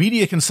our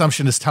media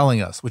consumption is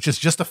telling us, which is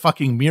just a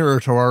fucking mirror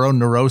to our own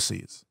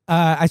neuroses.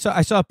 I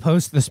saw a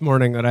post this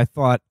morning that I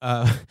thought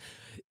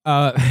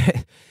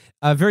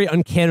very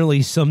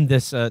uncannily summed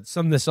this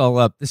all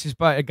up. This is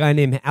by a guy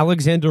named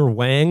Alexander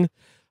Wang,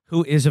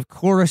 who is, of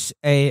course,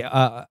 a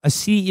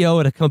CEO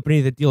at a company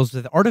that deals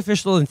with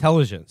artificial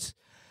intelligence.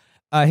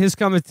 His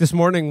comment this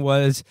morning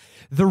was,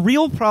 the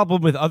real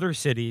problem with other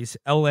cities,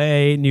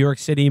 LA, New York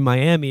City,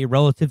 Miami,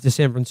 relative to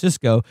San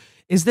Francisco,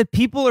 is that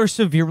people are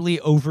severely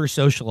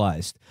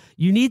over-socialized.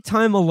 You need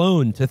time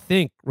alone to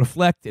think,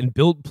 reflect, and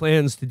build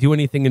plans to do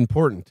anything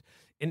important.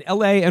 In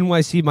LA,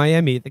 NYC,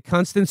 Miami, the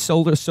constant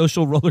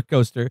social roller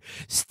coaster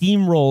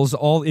steamrolls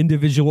all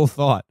individual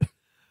thought.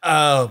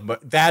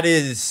 That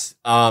is,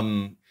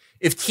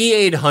 if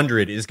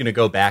T-800 is going to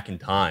go back in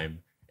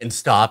time and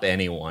stop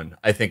anyone,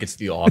 I think it's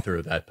the author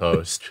of that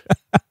post.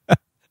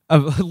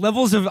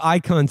 Levels of eye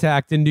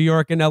contact in New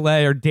York and LA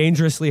are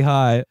dangerously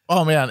high.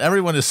 Oh man,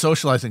 everyone is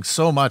socializing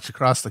so much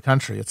across the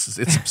country. It's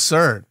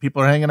absurd.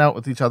 People are hanging out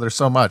with each other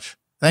so much.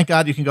 Thank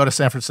God you can go to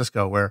San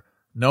Francisco where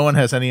no one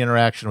has any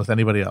interaction with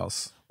anybody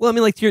else. Well, I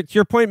mean, like to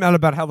your point, Matt,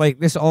 about how like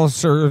this all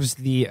serves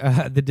the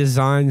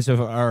designs of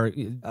our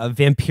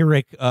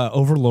vampiric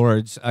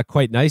overlords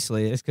quite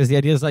nicely, is because the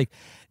idea is like,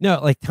 no,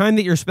 like time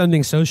that you're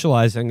spending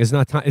socializing is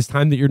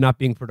time that you're not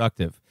being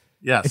productive.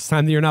 Yes, it's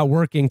time that you're not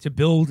working to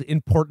build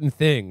important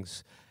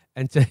things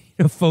and to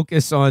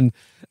focus on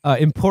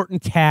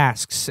important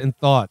tasks and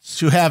thoughts.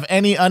 To have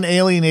any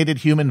unalienated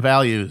human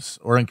values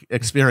or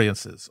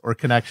experiences or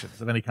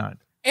connections of any kind.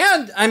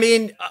 And, I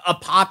mean, a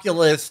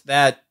populace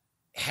that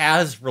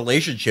has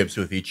relationships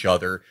with each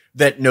other,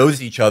 that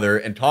knows each other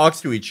and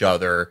talks to each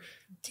other,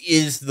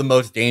 is the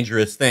most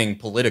dangerous thing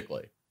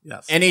politically.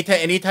 Yes. Any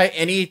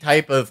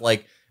type of,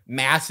 like,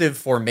 massive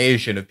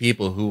formation of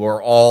people who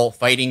are all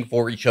fighting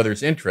for each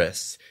other's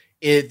interests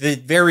is the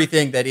very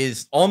thing that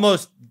is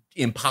almost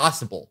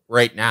impossible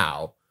right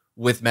now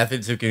with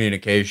methods of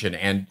communication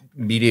and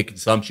media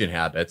consumption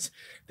habits.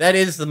 That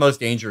is the most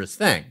dangerous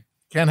thing.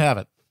 Can't have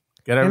it.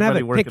 Get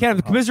everybody working. Can't have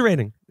it.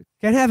 Commiserating.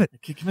 Can't have it.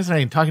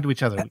 Commiserating, talking to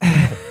each other.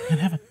 Can't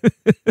have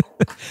it.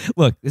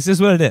 Look, this is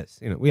what it is.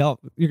 You're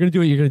going to do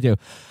what you're going to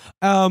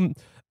do.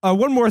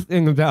 One more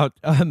thing about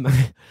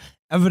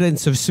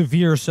evidence of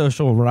severe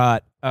social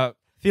rot.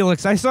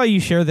 Felix, I saw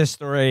you share this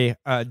story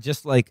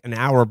just like an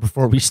hour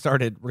before we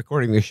started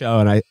recording the show,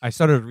 and I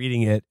started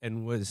reading it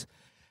and was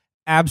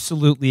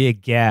absolutely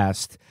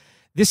aghast.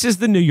 This is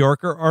the New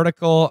Yorker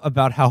article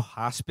about how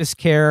hospice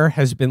care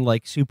has been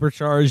like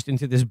supercharged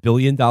into this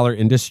billion-dollar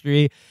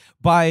industry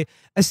by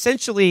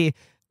essentially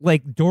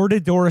like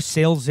door-to-door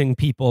salesing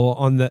people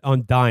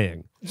on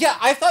dying. Yeah,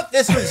 I thought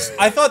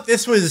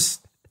this was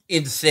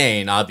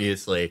insane,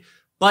 obviously.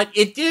 But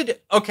it did,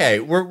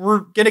 okay, we're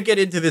going to get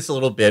into this a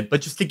little bit,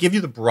 but just to give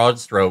you the broad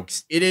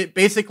strokes, it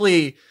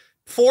basically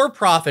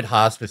for-profit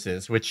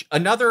hospices, which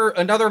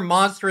another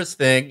monstrous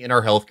thing in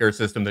our healthcare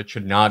system that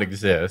should not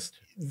exist.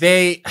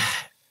 They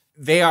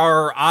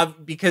are,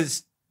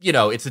 because,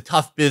 it's a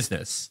tough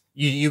business.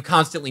 You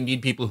constantly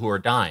need people who are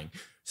dying.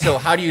 So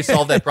how do you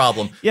solve that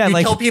problem? Yeah,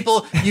 you tell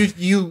people,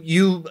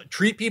 you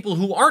treat people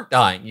who aren't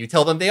dying. You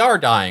tell them they are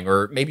dying,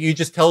 or maybe you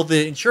just tell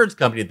the insurance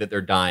company that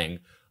they're dying.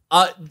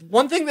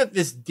 One thing that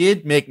this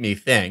did make me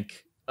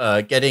think,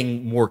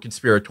 getting more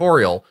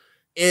conspiratorial,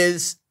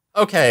 is,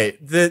 okay,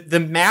 the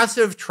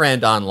massive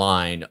trend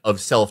online of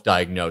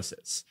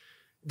self-diagnosis.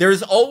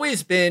 There's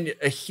always been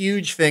a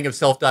huge thing of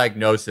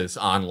self-diagnosis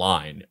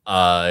online.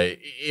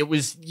 It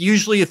was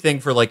usually a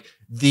thing for like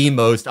the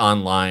most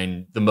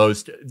online, the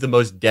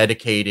most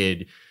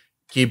dedicated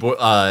keyboard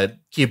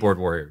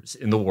warriors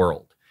in the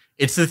world.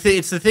 It's the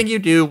thing you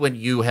do when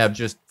you have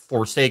just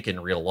forsake in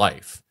real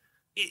life.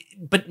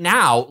 But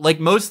now, like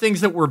most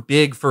things that were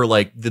big for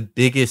like the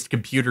biggest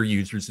computer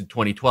users in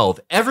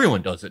 2012,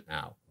 everyone does it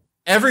now.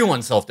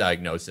 Everyone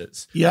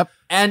self-diagnoses. Yep.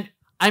 And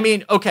I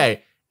mean,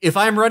 okay, if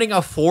I'm running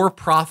a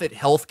for-profit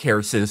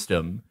healthcare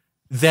system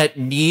that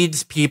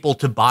needs people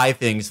to buy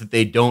things that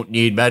they don't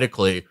need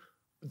medically,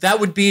 that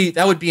would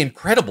be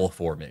incredible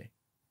for me.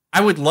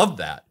 I would love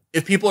that.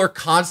 If people are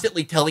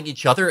constantly telling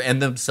each other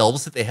and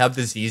themselves that they have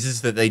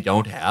diseases that they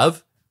don't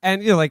have.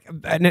 And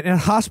and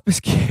hospice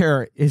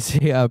care is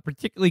a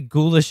particularly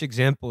ghoulish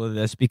example of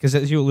this because,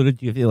 as you alluded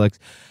to, Felix,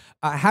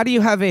 how do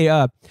you have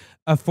a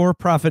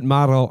for-profit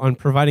model on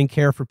providing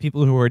care for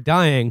people who are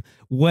dying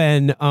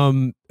when,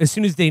 as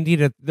soon as they need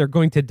it, they're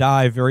going to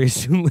die very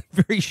soon,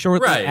 very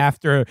shortly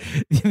after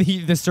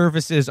the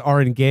services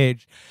are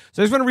engaged?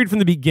 So I just want to read from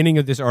the beginning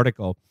of this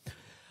article.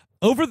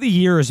 Over the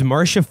years,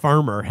 Marcia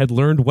Farmer had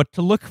learned what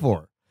to look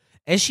for.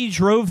 As she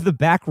drove the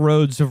back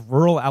roads of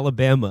rural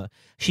Alabama,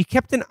 she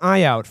kept an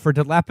eye out for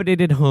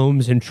dilapidated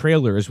homes and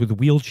trailers with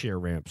wheelchair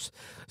ramps.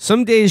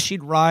 Some days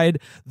she'd ride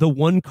the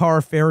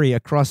one-car ferry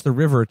across the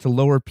river to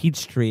Lower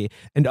Peachtree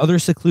and other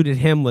secluded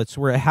hamlets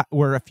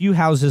where a few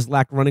houses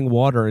lacked running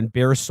water and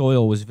bare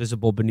soil was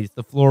visible beneath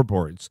the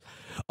floorboards.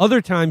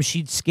 Other times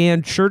she'd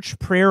scan church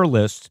prayer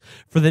lists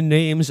for the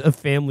names of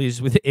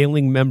families with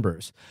ailing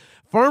members.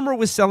 Farmer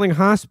was selling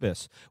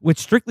hospice, which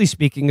strictly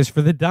speaking is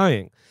for the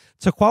dying.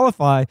 To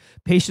qualify,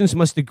 patients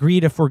must agree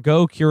to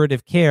forego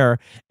curative care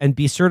and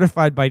be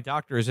certified by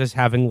doctors as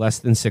having less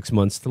than 6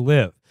 months to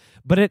live.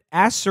 But at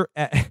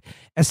AseraCare,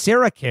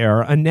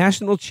 a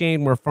national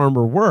chain where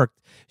Farmer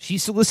worked, she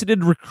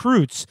solicited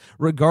recruits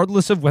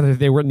regardless of whether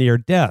they were near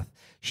death.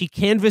 She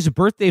canvassed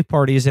birthday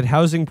parties at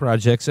housing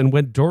projects and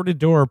went door to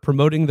door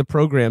promoting the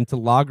program to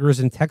loggers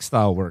and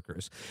textile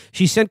workers.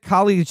 She sent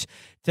colleagues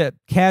to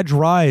cadge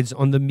rides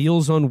on the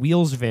Meals on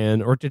Wheels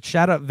van or to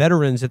chat up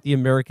veterans at the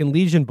American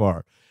Legion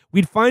bar.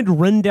 We'd find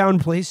rundown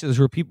places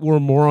where people were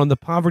more on the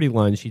poverty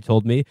line, she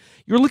told me.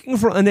 You're looking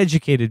for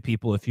uneducated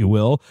people, if you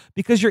will,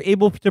 because you're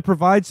able to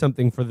provide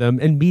something for them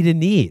and meet a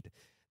need.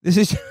 This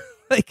is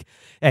like,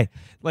 hey,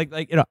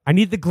 I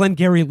need the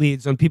Glengarry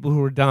leads on people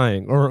who are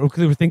dying or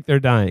who think they're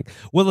dying.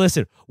 Well,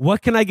 listen,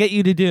 what can I get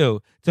you to do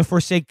to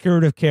forsake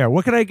curative care?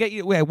 What can I get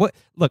you?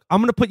 Look,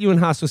 I'm going to put you in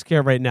hospice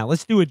care right now.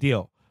 Let's do a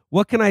deal.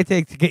 What can I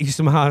take to get you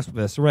some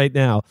hospice right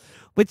now?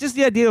 But just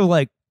the idea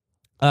of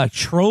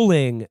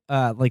trolling,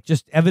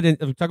 just evident.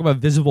 We talk about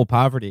visible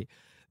poverty,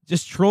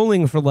 just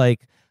trolling for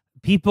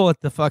people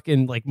at the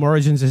fucking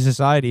margins of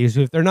society.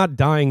 So if they're not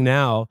dying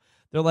now,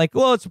 they're like,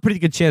 well, it's a pretty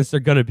good chance they're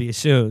gonna be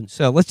soon.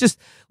 So let's just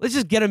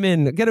get them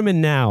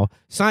in now.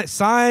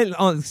 Sign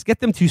on,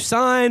 get them to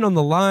sign on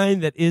the line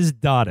that is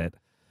dotted.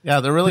 Yeah,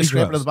 they're really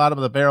scraping at the bottom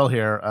of the barrel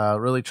here,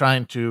 really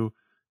trying to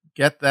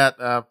get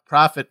that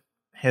profit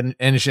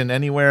engine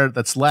anywhere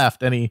that's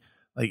left. Hey,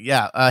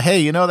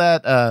 you know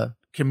that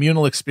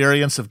communal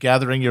experience of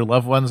gathering your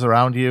loved ones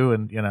around you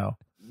and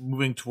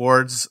moving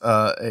towards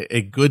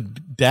a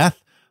good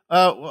death.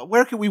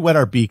 Where can we wet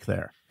our beak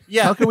there?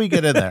 Yeah, how can we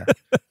get in there?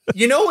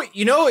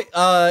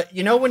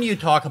 When you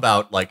talk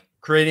about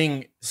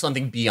creating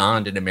something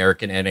beyond an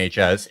American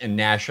NHS and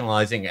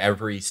nationalizing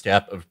every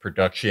step of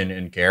production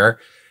and care,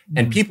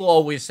 and people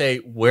always say,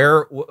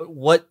 what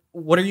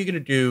are you going to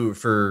do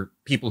for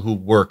people who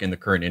work in the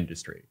current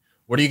industry?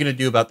 What are you going to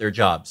do about their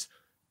jobs?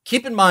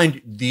 Keep in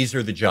mind, these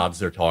are the jobs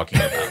they're talking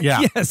about.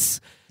 Yeah.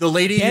 Yes. The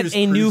lady Get who's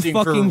a new cruising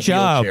fucking for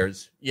job.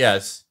 wheelchairs.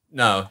 Yes.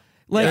 No.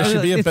 There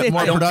should be a bit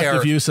more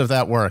productive care. use of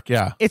that work.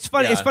 Yeah. It's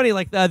funny. Yeah. It's funny.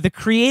 The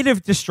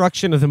creative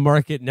destruction of the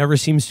market never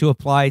seems to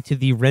apply to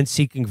the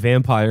rent-seeking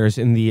vampires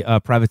in the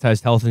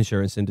privatized health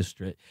insurance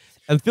industry.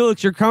 And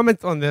Felix, your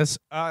comment on this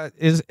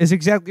is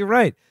exactly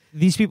right.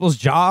 These people's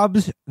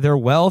jobs, their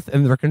wealth,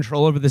 and their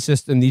control over the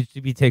system needs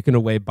to be taken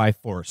away by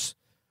force.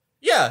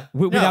 Yeah.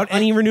 Without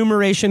any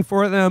remuneration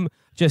for them,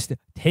 just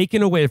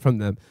taken away from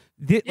them.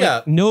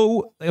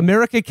 No,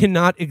 America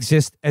cannot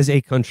exist as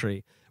a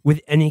country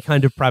with any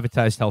kind of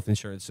privatized health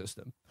insurance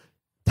system,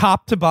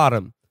 top to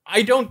bottom.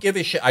 I don't give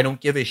a shit. I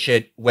don't give a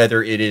shit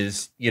whether it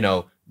is,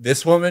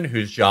 this woman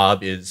whose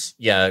job is,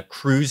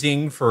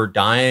 cruising for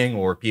dying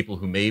or people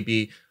who may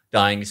be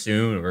dying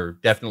soon or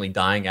definitely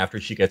dying after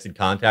she gets in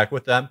contact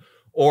with them,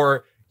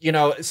 or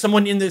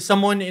someone in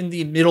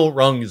the middle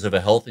rungs of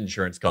a health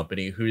insurance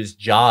company whose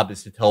job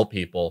is to tell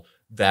people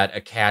that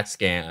a CAT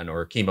scan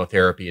or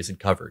chemotherapy isn't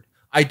covered.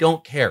 I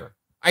don't care.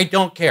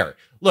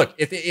 Look,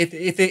 if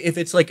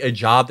it's a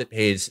job that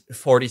pays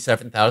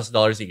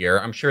 $47,000 a year,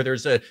 I'm sure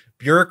there's a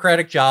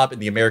bureaucratic job in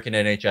the American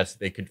NHS that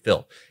they could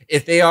fill.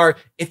 If they are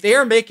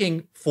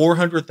making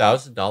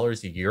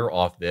 $400,000 a year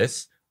off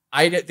this,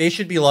 they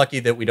should be lucky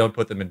that we don't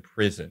put them in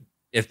prison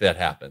if that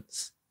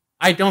happens.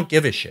 I don't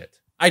give a shit.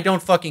 I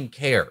don't fucking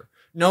care.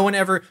 No one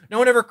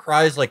ever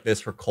cries like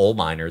this for coal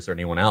miners or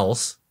anyone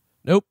else.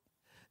 Nope.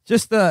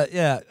 Just a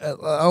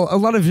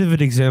lot of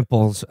vivid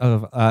examples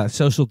of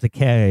social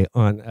decay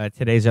on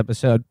today's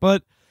episode.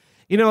 But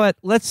you know what?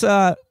 Let's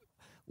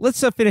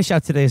finish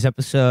out today's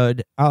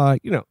episode.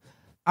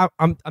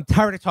 I'm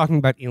tired of talking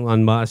about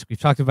Elon Musk. We've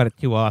talked about it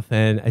too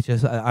often. I feel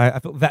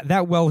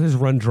that well has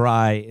run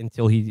dry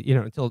until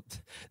until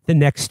the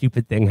next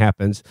stupid thing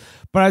happens.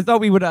 But I thought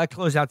we would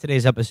close out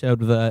today's episode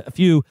with a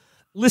few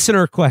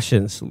listener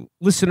questions,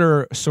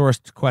 listener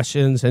sourced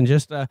questions, and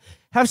just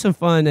have some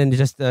fun and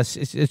just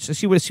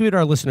see what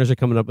our listeners are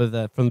coming up with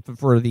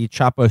for the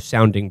Chapo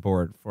sounding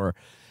board for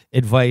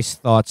advice,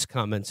 thoughts,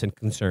 comments, and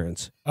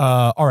concerns.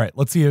 All right,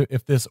 let's see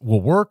if this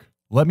will work.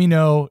 Let me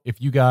know if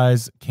you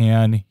guys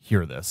can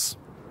hear this.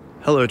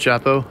 Hello,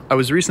 Chapo. I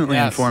was recently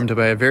informed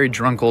by a very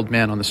drunk old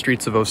man on the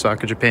streets of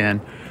Osaka,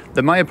 Japan,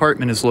 that my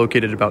apartment is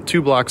located about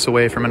 2 blocks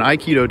away from an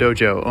Aikido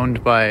dojo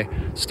owned by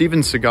Steven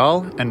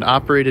Seagal and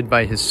operated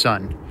by his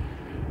son.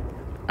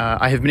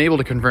 I have been able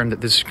to confirm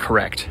that this is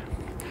correct.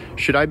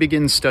 Should I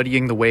begin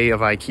studying the way of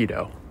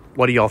Aikido?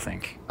 What do y'all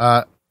think?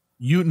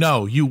 You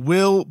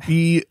will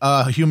be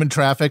human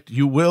trafficked.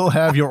 You will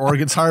have your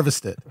organs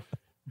harvested.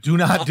 Do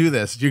not do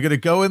this. You're going to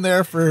go in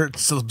there for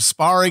some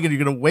sparring and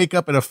you're going to wake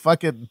up in a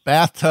fucking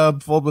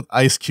bathtub filled with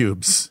ice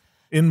cubes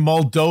in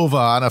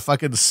Moldova on a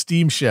fucking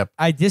steamship.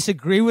 I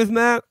disagree with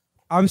Matt.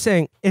 I'm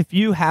saying if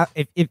you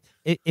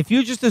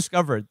just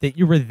discovered that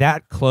you were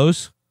that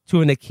close to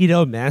an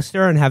Aikido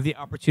master and have the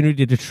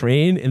opportunity to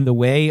train in the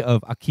way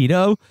of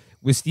Aikido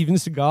with Steven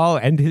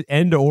Seagal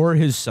and or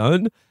his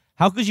son,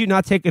 how could you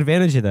not take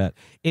advantage of that?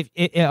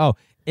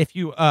 If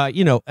you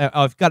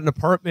I've got an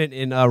apartment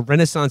in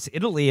Renaissance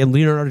Italy and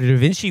Leonardo da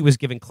Vinci was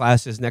giving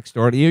classes next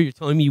door to you, you're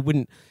telling me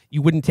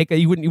you wouldn't check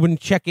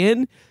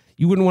in,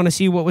 you wouldn't want to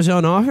see what was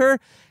on offer?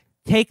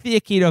 Take the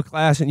Aikido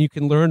class and you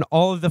can learn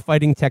all of the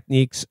fighting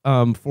techniques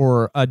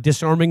for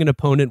disarming an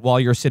opponent while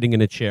you're sitting in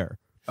a chair.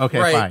 Okay,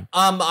 right.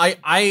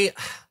 fine.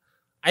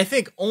 I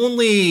think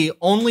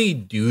only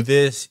do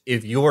this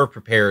if you're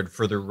prepared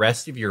for the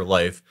rest of your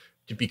life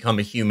to become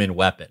a human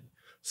weapon.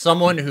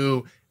 Someone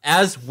who,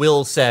 as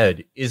Will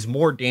said, is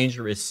more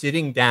dangerous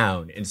sitting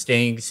down and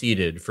staying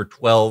seated for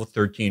 12,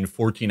 13,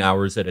 14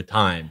 hours at a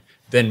time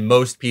than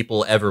most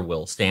people ever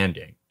will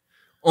standing.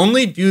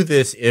 Only do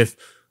this if,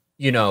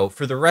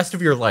 for the rest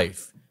of your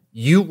life,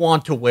 you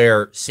want to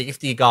wear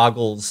safety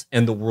goggles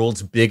and the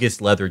world's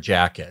biggest leather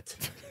jacket.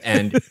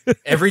 And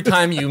every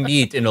time you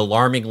meet an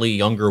alarmingly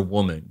younger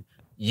woman,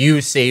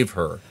 you save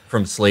her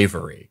from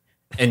slavery.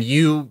 And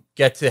you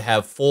get to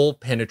have full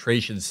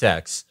penetration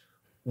sex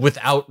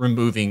without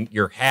removing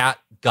your hat,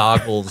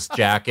 goggles,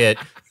 jacket,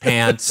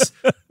 pants,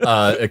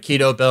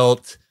 Aikido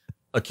belt,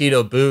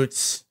 Aikido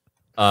boots,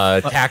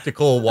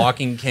 tactical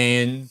walking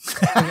cane,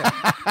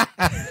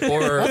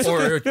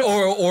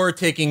 or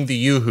taking the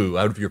yoo-hoo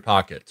out of your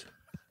pocket.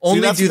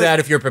 Only do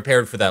that if you're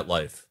prepared for that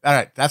life. All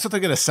right, that's what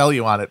they're going to sell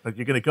you on it. But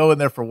you're going to go in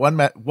there for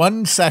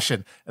one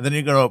session, and then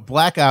you're going to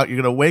black out.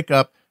 You're going to wake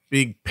up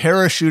being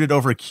parachuted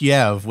over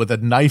Kiev with a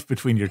knife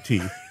between your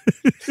teeth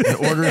in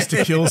orders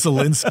to kill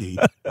Zelensky.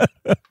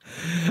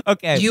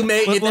 Okay,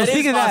 that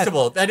is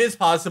possible. That is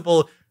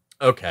possible.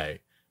 Okay,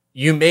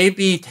 you may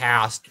be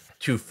tasked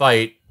to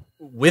fight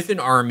with an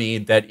army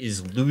that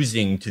is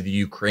losing to the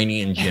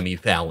Ukrainian Jimmy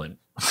Fallon.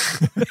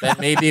 That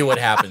may be what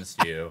happens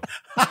to you.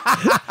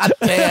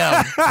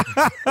 Damn.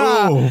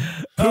 Oh,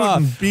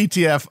 Putin,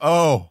 BTF.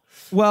 Oh.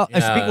 Well,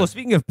 yeah.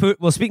 Speaking of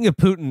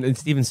Putin and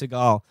Steven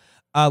Seagal,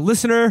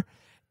 listener,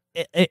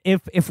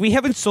 if we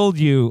haven't sold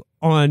you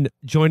on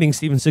joining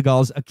Steven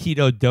Seagal's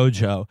Aikido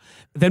dojo,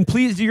 then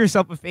please do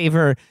yourself a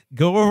favor,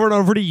 go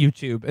over to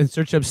YouTube and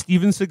search up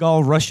Steven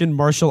Seagal Russian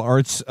martial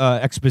arts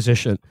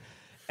exposition,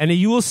 and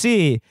you will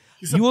see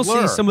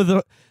some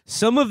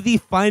of the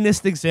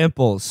finest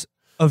examples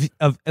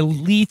of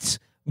elite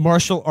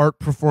martial art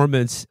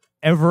performance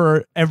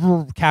ever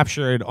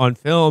captured on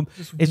film.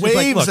 It's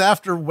waves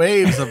after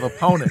waves of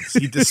opponents.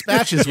 He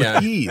dispatches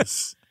with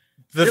ease.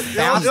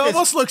 It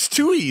almost looks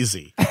too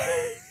easy.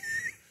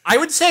 I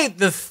would say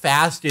the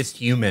fastest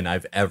human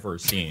I've ever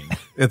seen.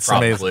 It's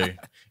probably amazing.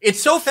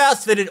 It's so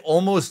fast that it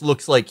almost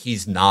looks like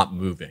he's not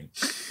moving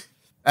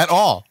at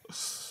all.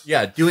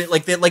 Yeah, doing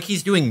like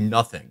he's doing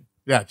nothing.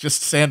 Yeah,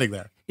 just standing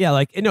there.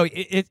 Yeah,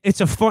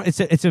 it's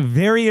a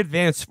very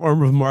advanced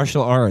form of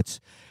martial arts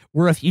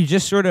where if you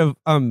just sort of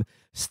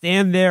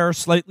stand there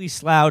slightly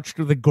slouched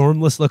with a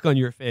gormless look on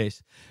your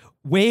face,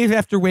 wave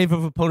after wave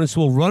of opponents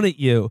will run at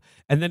you,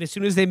 and then as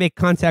soon as they make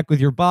contact with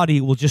your body,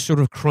 will just sort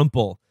of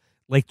crumple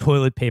like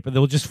toilet paper.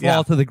 They'll just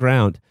fall to the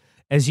ground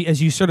as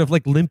you sort of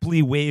like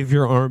limply wave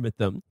your arm at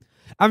them.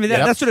 I mean,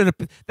 that's what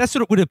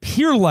it would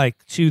appear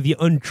like to the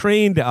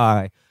untrained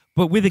eye,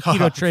 but with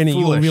Aikido training,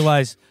 you will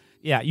realize.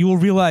 Yeah, you will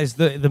realize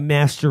the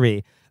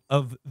mastery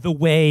of the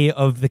way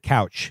of the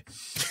couch.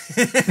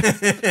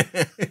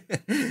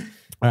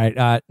 All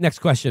right, next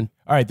question.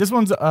 All right, this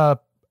one's a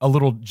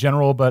little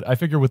general, but I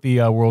figure with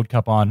the World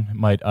Cup on,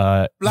 might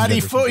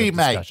bloody footy,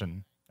 mate. All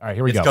right,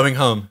 here we go. It's going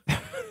home.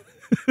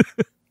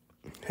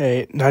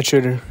 Hey, not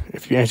sure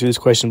if you answered this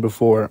question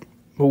before,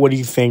 but what do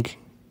you think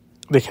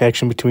the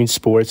connection between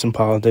sports and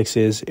politics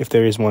is, if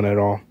there is one at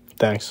all?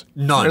 Thanks.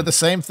 None. They're the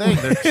same thing.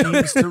 They're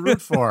teams to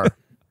root for.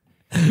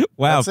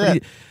 Wow.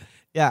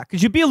 Yeah.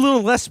 Could you be a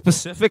little less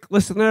specific,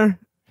 listener?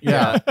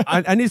 Yeah.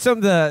 I need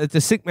something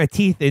to sink my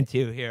teeth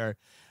into here.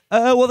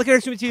 Well, the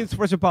connection between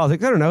sports and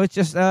politics, I don't know. It's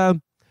just, they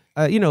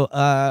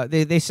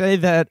say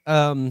that,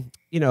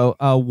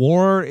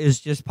 war is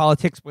just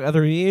politics by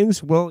other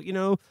means. Well,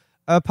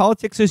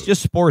 politics is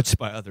just sports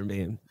by other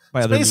means.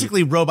 It's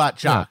basically Robot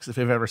Jocks, if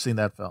you've ever seen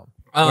that film.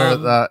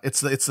 Where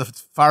it's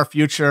the far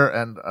future,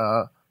 and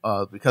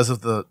because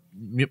of the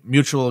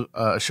mutual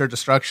assured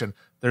destruction,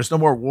 there's no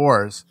more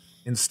wars.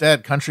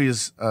 Instead,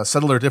 countries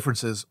settle their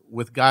differences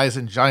with guys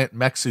in giant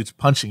mech suits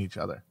punching each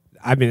other.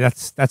 I mean,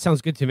 that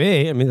sounds good to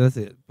me. I mean,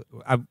 the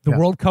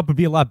World Cup would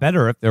be a lot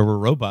better if there were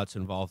robots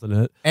involved in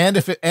it, and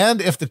if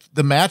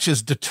the match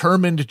is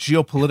determined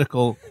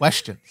geopolitical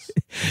questions.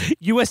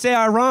 USA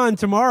Iran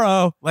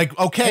tomorrow. Like,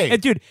 okay,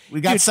 dude,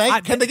 we got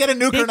can they get a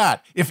nuke or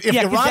not? If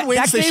Iran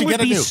wins, they should get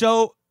a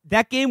nuke.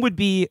 That game would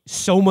be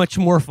so much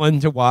more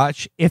fun to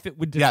watch if it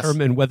would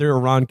determine whether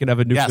Iran can have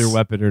a nuclear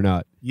weapon or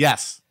not.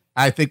 Yes,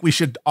 I think we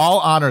should all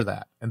honor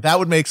that, and that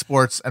would make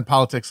sports and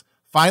politics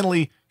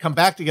finally come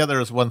back together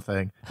as one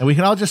thing, and we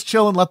can all just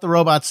chill and let the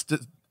robots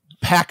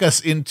pack us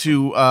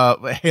into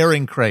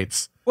herring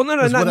crates. Well, no,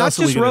 not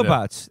just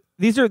robots.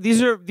 These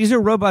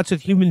are robots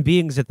with human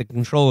beings at the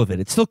control of it.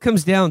 It still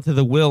comes down to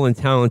the will and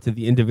talent of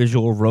the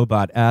individual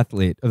robot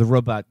athlete, or the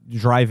robot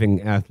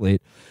driving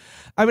athlete.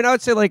 I mean, I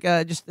would say, like,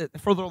 just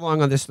further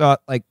along on this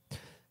thought, like,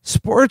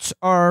 sports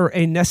are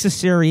a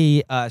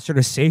necessary sort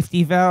of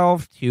safety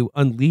valve to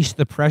unleash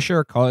the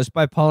pressure caused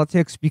by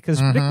politics,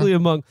 because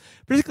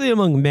particularly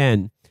among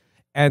men,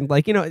 and,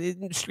 like,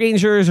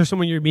 strangers, or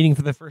someone you're meeting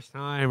for the first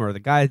time, or the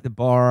guy at the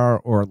bar,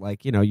 or,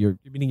 like, you're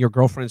meeting your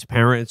girlfriend's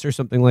parents or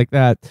something like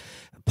that.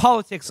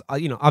 Politics,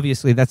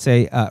 obviously that's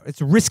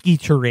it's risky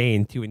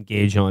terrain to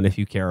engage on if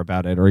you care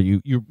about it, or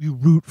you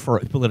root for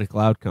a political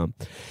outcome.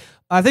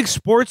 I think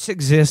sports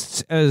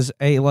exists as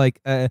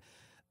a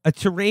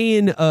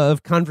terrain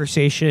of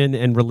conversation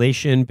and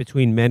relation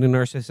between men in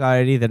our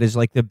society that is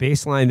like the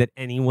baseline that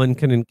anyone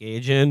can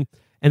engage in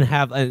and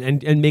have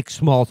and make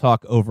small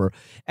talk over.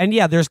 And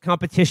yeah, there's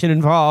competition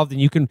involved, and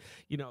you can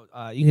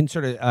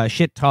sort of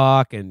shit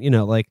talk, and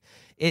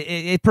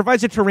it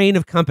provides a terrain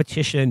of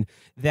competition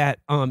that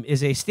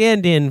is a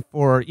stand-in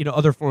for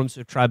other forms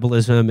of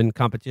tribalism and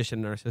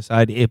competition in our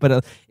society.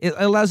 But it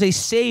allows a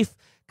safe,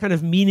 kind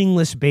of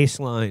meaningless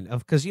baseline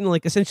of, because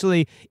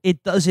essentially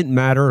it doesn't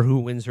matter who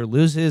wins or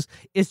loses.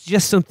 It's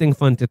just something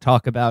fun to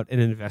talk about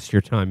and invest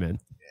your time in.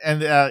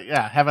 And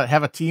have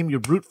a team you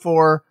root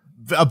for.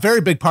 A very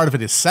big part of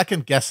it is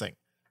second guessing.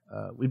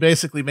 We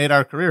basically made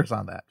our careers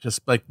on that. Just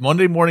like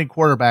Monday morning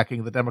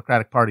quarterbacking the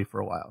Democratic Party for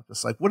a while.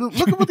 Just like, look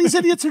at what these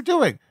idiots are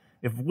doing.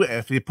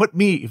 If you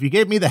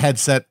gave me the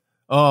headset,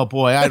 oh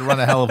boy, I'd run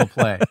a hell of a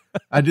play.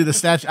 I'd do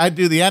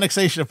the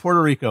annexation of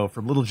Puerto Rico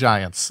from Little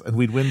Giants, and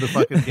we'd win the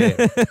fucking game.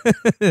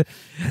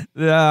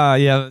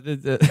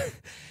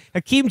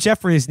 Hakeem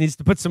Jeffries needs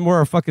to put some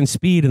more fucking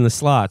speed in the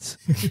slots.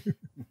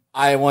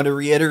 I want to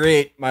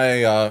reiterate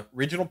my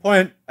original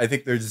point. I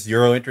think there's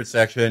zero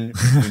intersection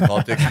between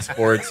politics and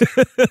sports.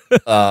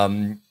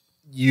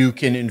 You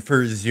can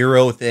infer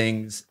zero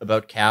things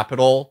about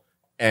capital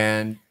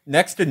and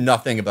next to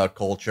nothing about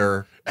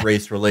culture,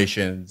 race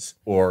relations,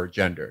 or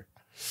gender.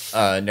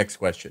 Next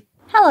question.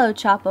 Hello,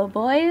 Chapo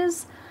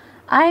boys.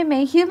 I'm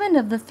a human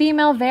of the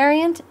female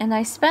variant, and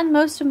I spend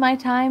most of my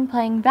time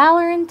playing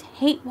Valorant,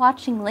 hate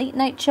watching late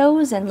night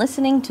shows, and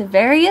listening to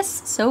various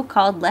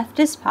so-called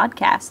leftist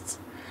podcasts.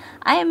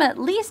 I am at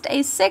least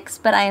a 6,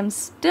 but I am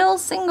still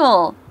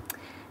single.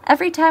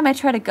 Every time I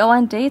try to go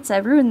on dates, I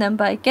ruin them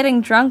by getting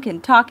drunk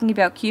and talking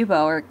about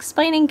Cuba or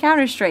explaining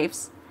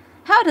counter-strafes.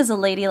 How does a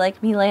lady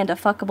like me land a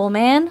fuckable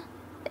man?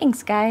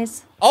 Thanks,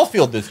 guys. I'll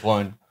field this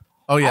one.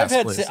 Oh yes,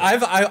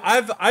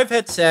 I've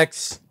had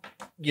sex,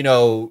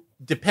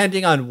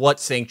 depending on what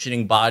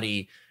sanctioning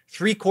body,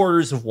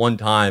 3/4 of one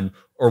time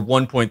or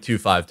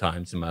 1.25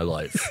 times in my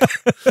life.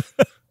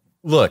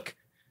 Look,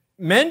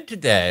 men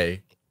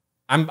today,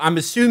 I'm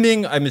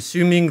assuming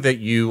that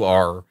you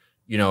are,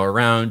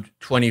 around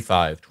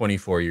 25,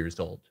 24 years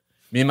old.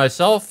 Me and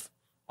myself,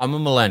 I'm a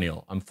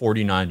millennial. I'm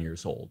 49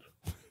 years old.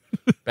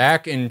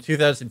 Back in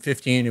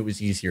 2015, it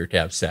was easier to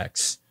have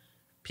sex.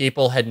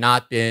 People had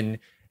not been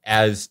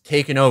as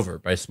taken over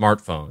by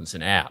smartphones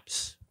and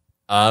apps.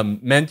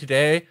 Men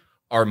today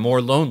are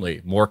more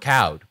lonely, more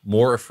cowed,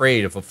 more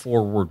afraid of a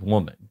forward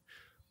woman.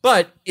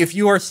 But if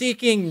you are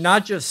seeking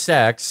not just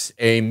sex,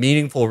 a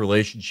meaningful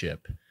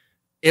relationship,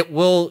 it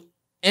will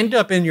end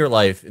up in your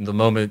life in the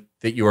moment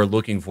that you are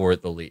looking for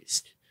it the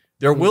least.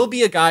 There will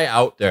be a guy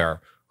out there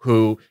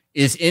who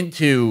is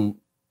into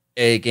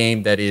a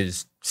game that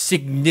is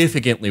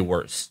significantly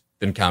worse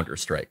than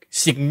Counter-Strike,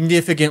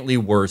 significantly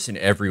worse in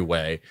every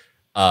way,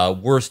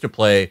 worse to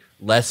play,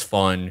 less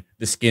fun,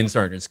 the skins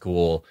aren't as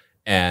cool,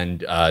 and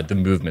the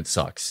movement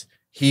sucks.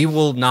 He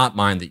will not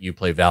mind that you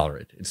play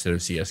Valorant instead of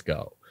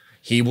CSGO.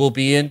 He will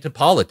be into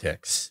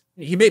politics.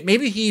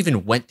 Maybe he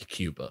even went to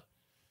Cuba.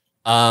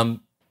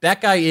 That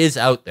guy is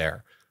out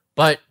there,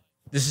 but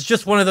this is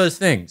just one of those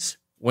things.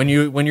 When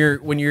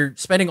you're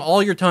spending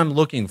all your time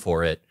looking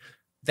for it,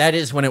 that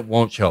is when it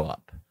won't show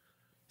up.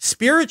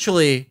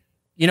 Spiritually,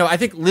 I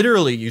think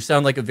literally you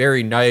sound like a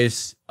very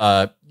nice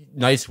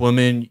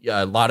woman.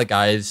 A lot of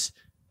guys,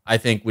 I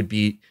think, would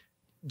be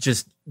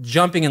just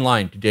jumping in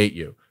line to date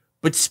you.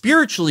 But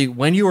spiritually,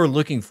 when you are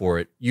looking for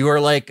it, you are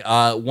like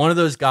one of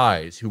those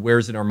guys who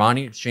wears an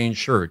Armani Exchange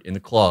shirt in the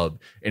club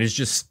and is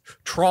just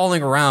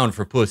trawling around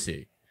for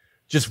pussy,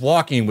 just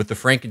walking with the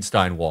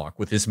Frankenstein walk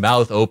with his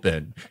mouth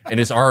open and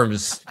his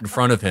arms in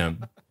front of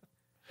him.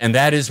 And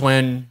that is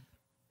when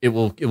it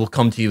will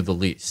come to you the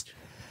least.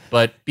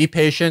 But be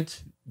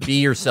patient, be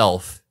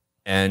yourself,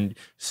 and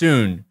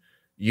soon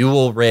you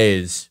will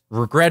raise,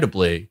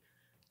 regrettably,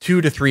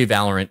 2 to 3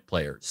 Valorant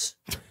players.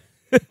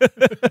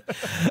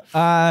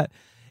 Yeah,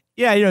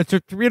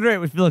 to reiterate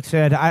what Felix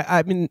said,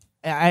 I mean,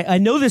 I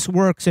know this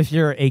works if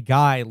you're a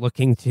guy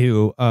looking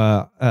to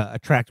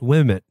attract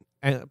women,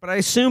 but I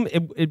assume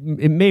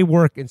it may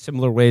work in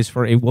similar ways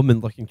for a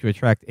woman looking to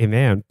attract a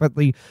man. But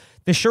the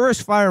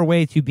surest fire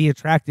way to be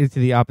attracted to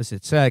the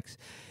opposite sex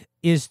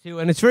is to,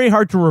 and it's very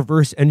hard to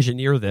reverse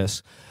engineer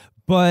this,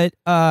 but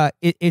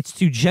it's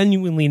to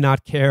genuinely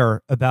not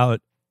care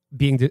about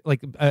being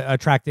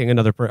attracting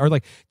another person, or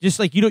like just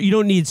like you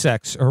don't need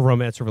sex or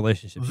romance or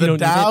relationships. The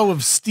Tao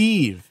of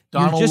Steve,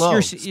 Donald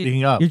Lowe,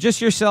 speaking up. You're just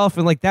yourself,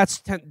 and like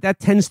that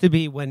tends to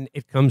be when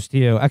it comes to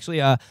you.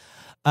 Actually,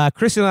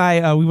 Chris and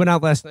I we went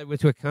out last night, went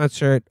to a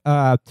concert.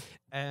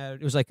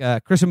 It was like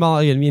Chris and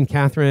Molly and me and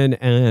Catherine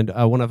and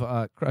one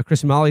of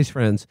Chris and Molly's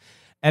friends,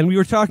 and we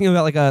were talking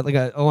about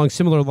like along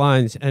similar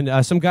lines.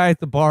 And some guy at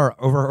the bar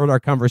overheard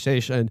our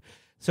conversation,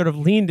 sort of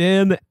leaned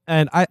in,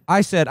 and I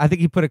said, I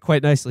think he put it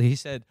quite nicely. He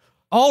said,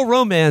 all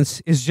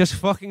romance is just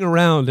fucking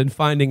around and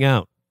finding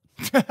out.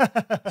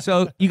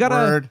 So you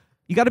gotta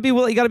be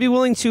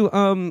willing to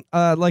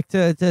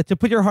to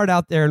put your heart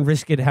out there and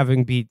risk it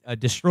having be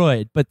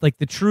destroyed. But like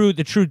the true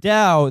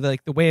Tao,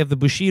 like the way of the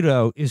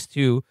Bushido, is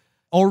to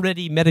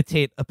already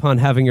meditate upon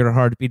having your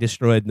heart be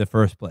destroyed in the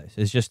first place.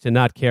 Is just to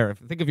not care.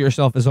 Think of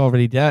yourself as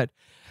already dead.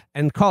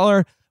 And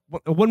caller,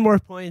 one more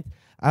point.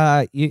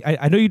 I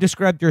know you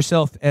described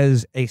yourself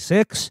as a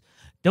 6.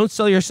 Don't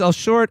sell yourself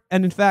short,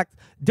 and in fact,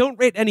 don't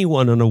rate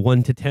anyone on a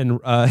 1 to 10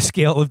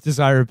 scale of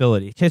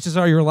desirability. Chances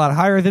are you're a lot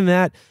higher than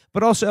that,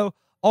 but also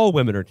all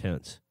women are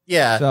 10s.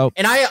 Yeah, so,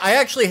 and I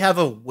actually have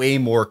a way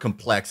more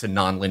complex and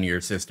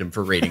nonlinear system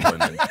for rating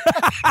women.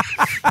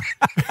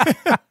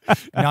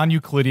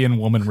 Non-Euclidean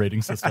woman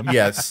rating system.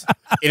 Yes,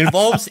 it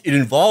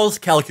involves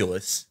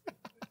calculus.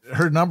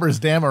 Her number is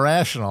damn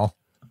irrational.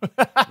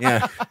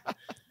 Yeah.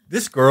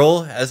 This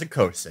girl has a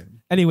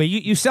cosin. Anyway,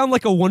 you sound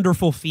like a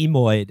wonderful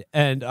femoid,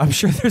 and I'm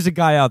sure there's a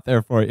guy out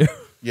there for you.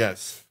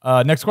 Yes.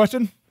 Next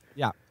question?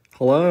 Yeah.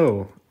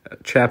 Hello,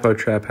 Chapo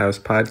Trap House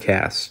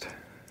podcast.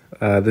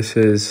 This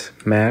is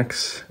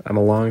Max. I'm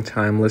a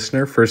long-time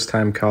listener,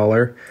 first-time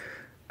caller.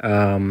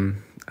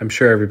 I'm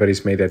sure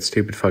everybody's made that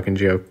stupid fucking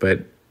joke,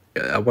 but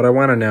what I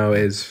want to know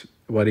is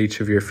what each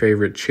of your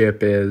favorite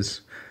chip is.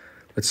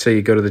 Let's say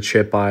you go to the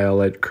chip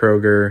aisle at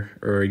Kroger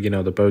or,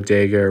 the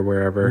bodega or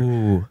wherever.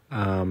 Ooh.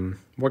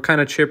 What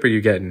kind of chip are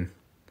you getting?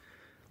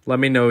 Let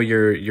me know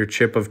your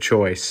chip of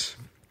choice.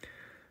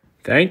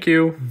 Thank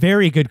you.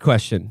 Very good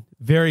question.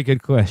 Very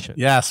good question.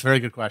 Yes, very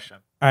good question.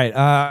 All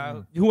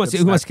right. Who wants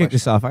to kick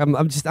this off?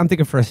 I'm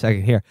thinking for a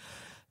second here.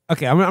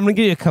 Okay, I'm going to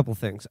give you a couple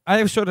things. I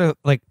have sort of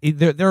like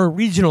there are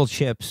regional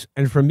chips,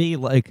 and for me,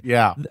 like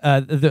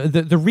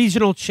the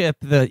regional chip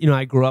that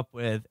I grew up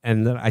with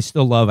and that I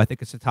still love. I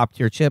think it's a top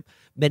tier chip.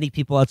 Many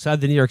people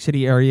outside the New York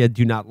City area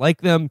do not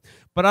like them,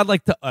 but I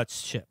like the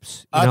Utz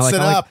chips. Utz it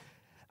up.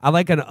 I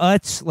like an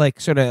Utz, like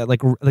sort of like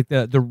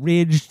the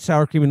ridged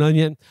sour cream and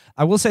onion.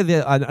 I will say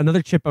that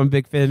another chip I'm a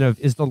big fan of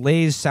is the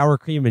Lay's sour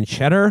cream and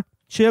cheddar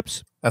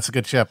chips. That's a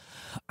good chip.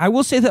 I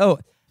will say though,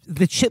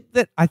 the chip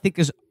that I think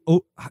is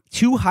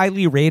too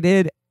highly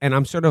rated, and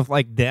I'm sort of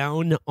like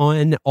down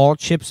on all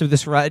chips of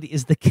this variety,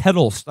 is the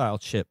kettle style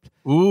chip.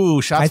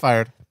 Ooh, shots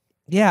fired.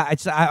 Yeah,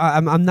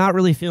 I'm not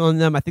really feeling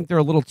them. I think they're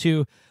a little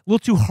too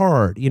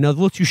hard, a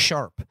little too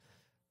sharp.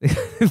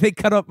 They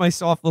cut up my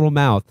soft little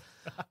mouth.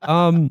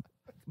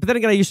 But then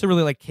again, I used to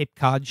really like Cape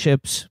Cod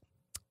chips.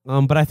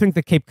 But I think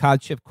the Cape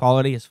Cod chip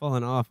quality has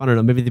fallen off. I don't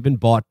know. Maybe they've been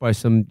bought by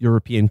some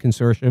European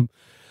consortium.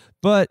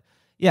 But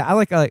yeah, I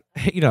like the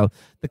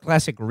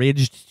classic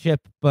ridged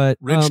chip. But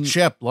ridged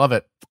chip, love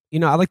it.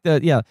 I like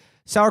the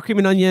sour cream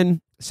and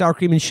onion, sour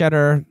cream and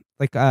cheddar.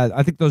 Like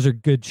I think those are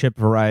good chip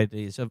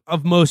varieties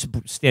of most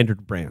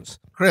standard brands.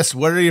 Chris,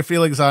 what are your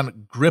feelings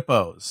on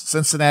Grippos?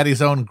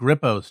 Cincinnati's own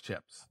Grippos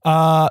chips.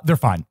 They're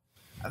fine.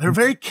 They're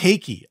very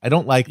cakey. I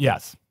don't like them.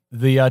 Yes.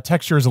 The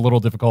texture is a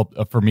little difficult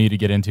for me to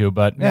get into,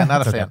 but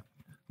not a fan.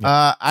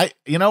 Yeah.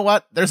 You know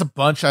what? There's a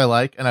bunch I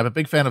like, and I'm a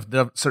big fan of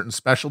certain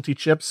specialty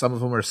chips. Some of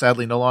them are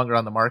sadly no longer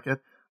on the market.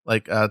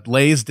 Like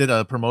Lay's did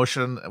a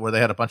promotion where they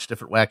had a bunch of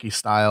different wacky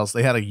styles.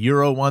 They had a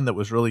Euro one that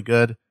was really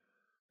good.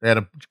 They had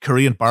a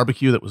Korean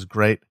barbecue that was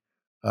great.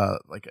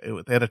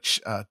 They had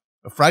a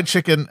fried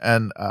chicken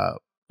and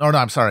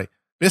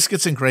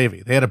biscuits and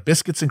gravy. They had a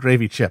biscuits and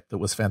gravy chip that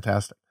was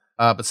fantastic.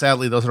 But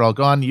sadly, those are all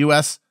gone.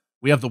 U.S.,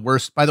 we have the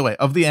worst. By the way,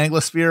 of the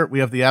Anglosphere, we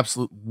have the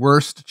absolute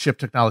worst chip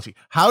technology.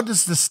 How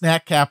does the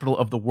snack capital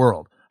of the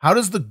world How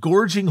does the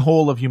gorging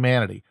whole of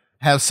humanity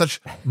have such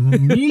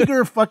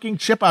meager fucking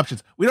chip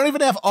options? We don't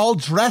even have all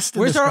dressed.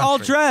 Where's our all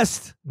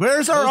dressed?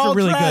 Where's our all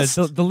really dressed?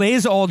 Good. The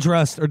Lay's all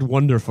dressed are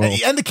wonderful,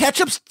 and the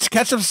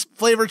ketchup's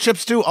flavored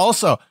chips too.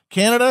 Also,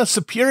 Canada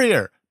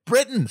superior,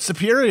 Britain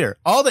superior.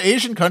 All the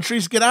Asian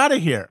countries get out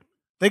of here.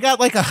 They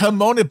got like a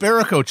jamon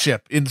iberico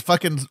chip in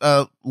fucking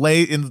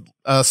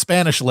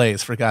Spanish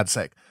Lays, for God's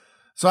sake.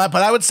 But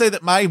I would say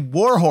that my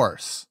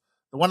warhorse,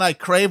 the one I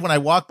crave when I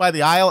walk by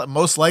the aisle and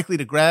most likely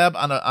to grab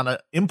on a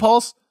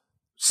impulse,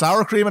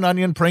 sour cream and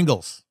onion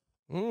Pringles.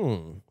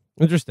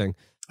 Interesting.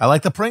 I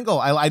like the Pringle.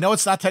 I know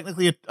it's not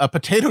technically a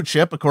potato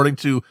chip according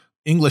to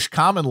English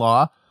common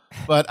law,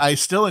 but I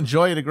still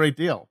enjoy it a great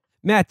deal.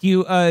 Matt, do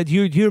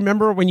you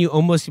remember when you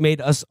almost made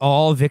us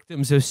all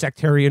victims of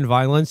sectarian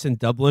violence in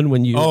Dublin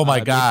when you oh my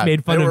God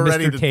made fun they of were Mr.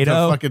 ready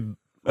Tato? to fucking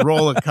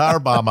roll a car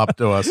bomb up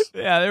to us.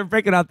 Yeah, they're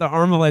breaking out the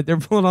Armalite. They're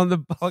pulling on the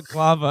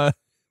balaclava.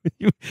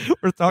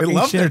 We're talking they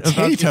love shit their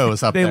about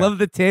Tatos up they there. love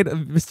the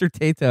Mr.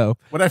 Tato.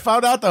 What I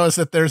found out though is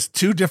that there's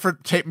two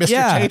different Mr.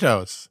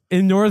 Tatos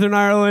in Northern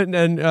Ireland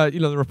and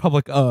the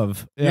Republic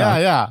of.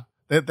 Yeah.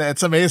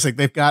 That's amazing.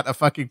 They've got a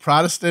fucking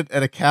Protestant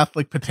and a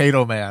Catholic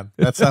potato man.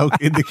 That's how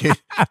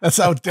that's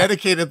how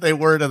dedicated they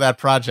were to that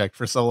project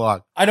for so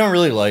long. I don't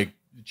really like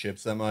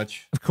chips that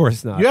much. Of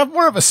course not. You have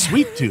more of a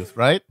sweet tooth,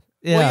 right?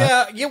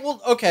 Yeah.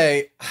 Well,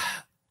 okay.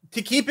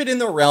 To keep it in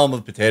the realm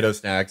of potato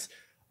snacks,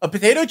 a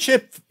potato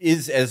chip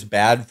is as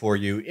bad for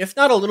you, if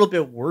not a little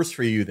bit worse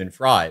for you than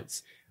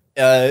fries.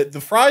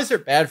 The fries are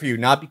bad for you,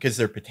 not because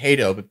they're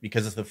potato, but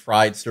because of the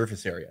fried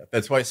surface area.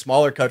 That's why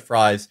smaller cut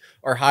fries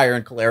are higher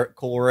in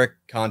caloric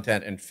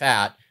content and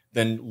fat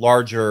than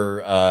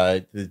larger,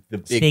 the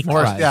big steak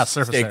fries. Yeah,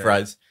 surface steak area.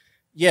 fries.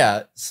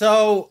 Yeah.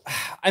 So,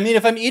 I mean,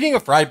 if I'm eating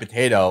a fried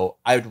potato,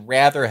 I'd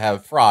rather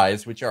have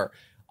fries, which are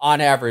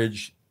on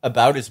average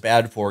about as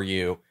bad for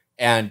you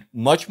and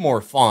much more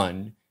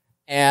fun.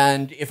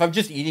 And if I'm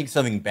just eating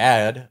something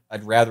bad,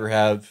 I'd rather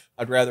have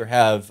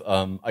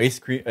ice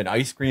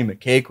cream, a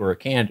cake, or a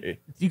candy.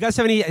 Do you guys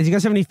have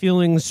any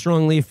feelings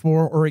strongly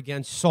for or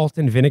against salt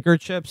and vinegar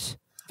chips?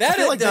 No. I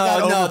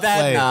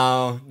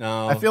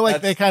feel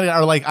like they kind of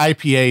are like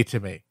IPA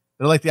to me.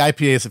 They're like the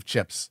IPAs of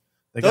chips.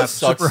 They got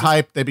super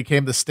hyped. They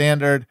became the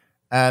standard,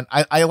 and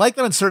I like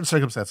them in certain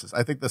circumstances.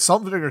 I think the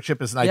salt and vinegar chip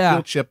is an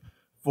ideal chip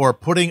for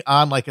putting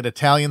on like an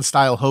Italian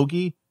style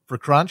hoagie for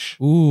crunch.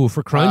 Ooh,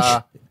 for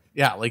crunch.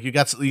 Yeah, like you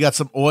got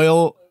some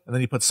oil, and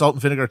then you put salt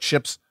and vinegar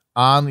chips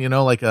on,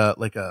 like a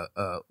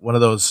one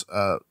of those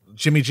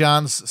Jimmy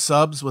John's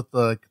subs with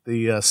the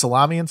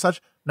salami and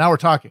such. Now we're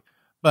talking.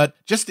 But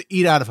just to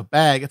eat out of a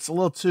bag, it's a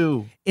little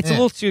too. A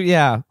little too,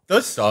 yeah.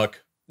 Those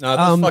suck. No,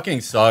 those fucking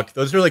suck.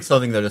 Those are like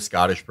something that a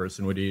Scottish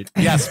person would eat.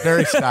 Yes,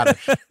 very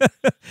Scottish. Well,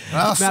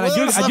 Man, I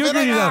do agree with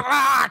you though.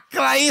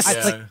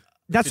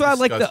 That's why I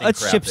like the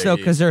Utz chips though,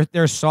 because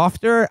they're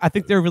softer. I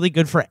think they're really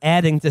good for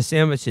adding to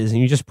sandwiches, and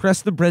you just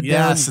press the bread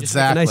down. Yes,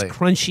 exactly. Get a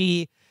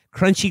nice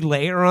crunchy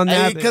layer on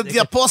that.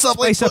 You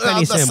possibly put it on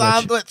the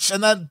sandwich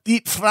and then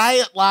deep fry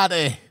it,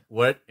 laddie.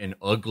 What an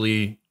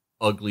ugly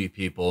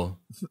people.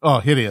 Oh,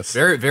 hideous.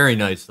 Very, very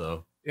nice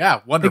though.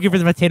 Yeah, wonderful. Thank you for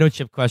the potato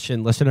chip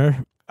question,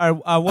 listener. All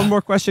right, one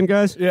more question,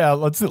 guys. Yeah,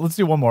 let's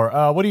do one more.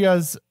 What do you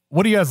guys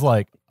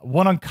like?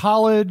 One on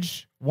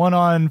college, one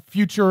on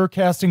future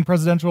casting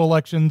presidential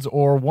elections,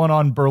 or one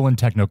on Berlin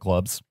techno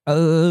clubs?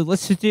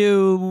 Let's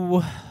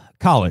do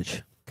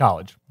college.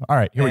 College. All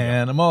right, here we go.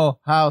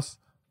 Animal house.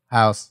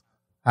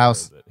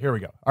 Here we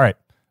go. All right,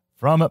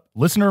 from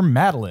listener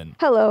Madeline.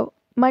 Hello.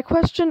 My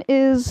question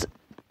is,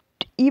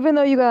 even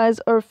though you guys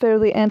are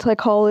fairly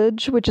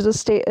anti-college, which is a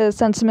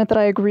sentiment that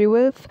I agree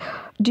with,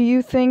 do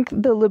you think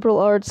the liberal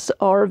arts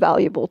are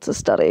valuable to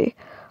study?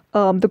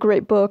 The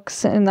great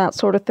books and that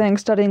sort of thing,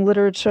 studying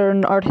literature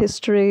and art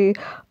history.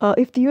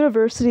 If the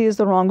university is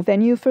the wrong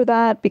venue for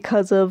that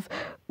because of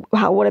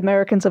what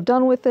Americans have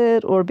done with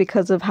it or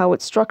because of how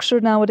it's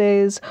structured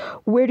nowadays,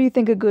 where do you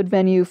think a good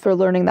venue for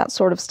learning that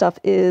sort of stuff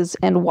is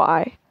and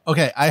why?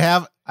 Okay, I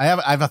have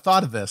a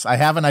thought of this. I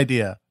have an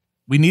idea.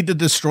 We need to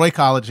destroy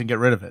college and get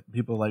rid of it.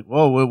 People are like,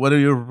 whoa, what do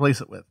you replace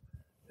it with?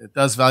 It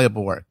does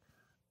valuable work.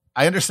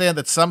 I understand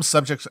that some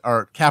subjects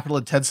are capital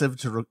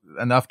intensive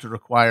enough to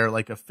require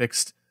like a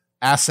fixed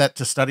asset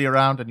to study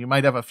around, and you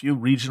might have a few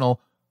regional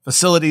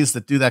facilities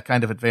that do that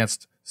kind of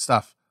advanced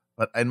stuff.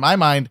 But in my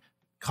mind,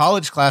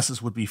 college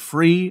classes would be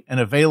free and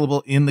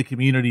available in the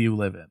community you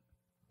live in,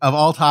 of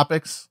all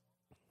topics,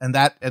 and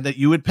that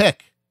you would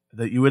pick,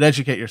 that you would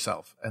educate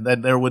yourself, and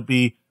then there would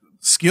be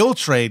skill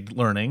trade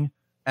learning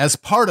as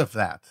part of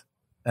that,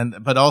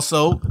 but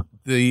also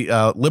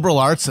the liberal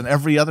arts and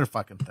every other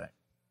fucking thing.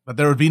 But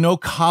there would be no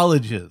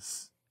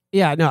colleges.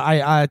 Yeah,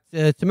 no.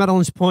 To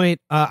Madeline's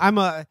point, I'm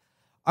a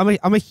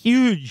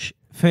huge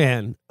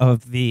fan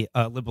of the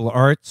liberal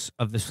arts,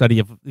 of the study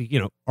of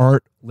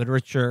art,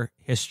 literature,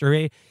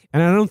 history,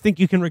 and I don't think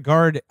you can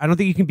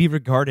be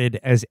regarded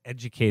as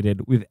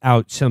educated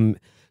without some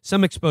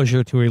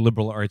exposure to a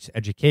liberal arts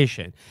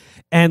education.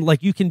 And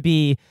like you can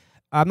be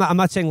I'm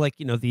not saying like,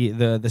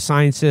 the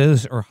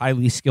sciences or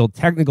highly skilled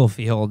technical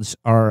fields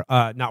are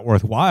not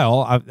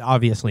worthwhile.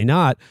 Obviously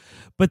not.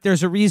 But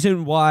there's a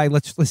reason why,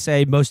 let's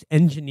say, most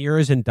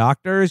engineers and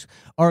doctors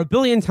are a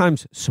billion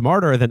times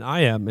smarter than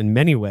I am in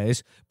many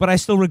ways, but I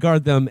still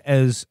regard them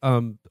as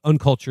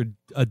uncultured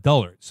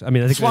dullards. I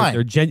mean, I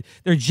think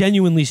they're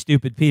genuinely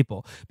stupid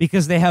people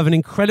because they have an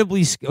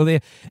incredibly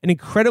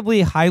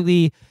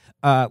highly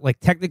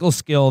technical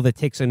skill that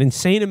takes an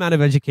insane amount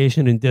of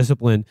education and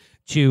discipline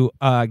to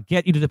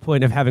get you to the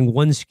point of having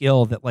one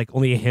skill that like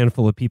only a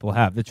handful of people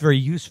have. That's very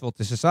useful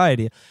to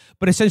society.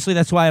 But essentially,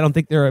 that's why I don't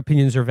think their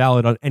opinions are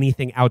valid on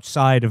anything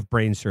outside of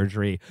brain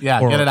surgery. Yeah,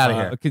 or, get it out of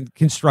here.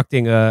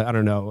 Constructing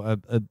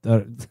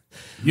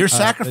you're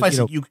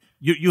sacrificing.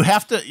 You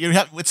have to.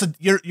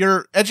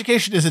 Your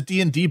education is a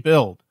D&D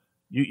build.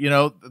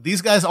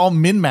 These guys all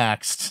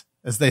min-maxed,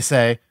 as they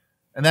say,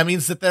 and that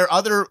means that their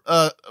other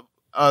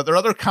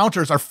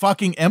counters are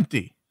fucking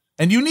empty.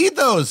 And you need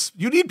those.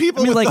 You need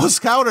people with those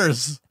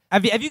counters.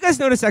 Have you guys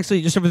noticed,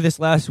 actually, just over this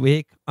last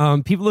week,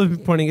 people have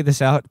been pointing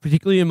this out,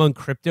 particularly among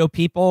crypto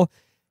people,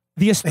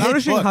 the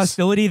astonishing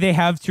hostility they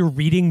have to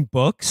reading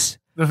books.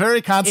 The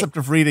very concept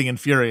of reading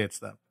infuriates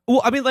them. Well,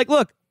 I mean,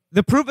 look,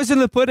 the proof is in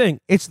the pudding.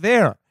 It's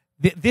there.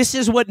 This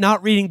is what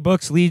not reading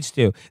books leads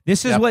to.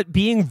 This is what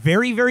being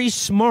very, very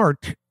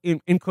smart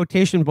in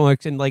quotation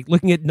marks and like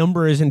looking at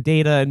numbers and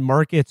data and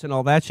markets and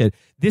all that shit.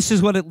 This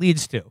is what it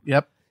leads to.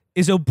 Yep.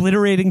 Is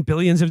obliterating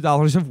billions of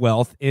dollars of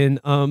wealth in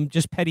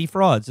just petty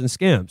frauds and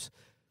scams.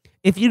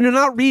 If you do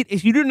not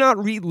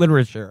read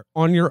literature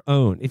on your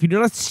own, if you do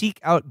not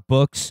seek out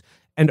books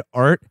and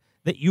art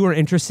that you are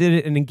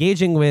interested in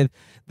engaging with,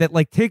 that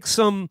like takes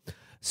some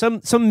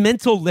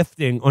mental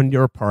lifting on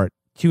your part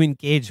to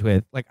engage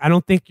with, like, I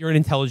don't think you're an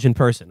intelligent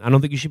person. I don't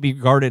think you should be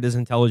regarded as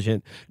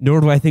intelligent, nor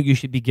do I think you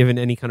should be given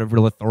any kind of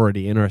real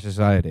authority in our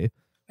society.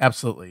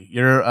 Absolutely.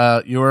 You're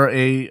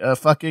a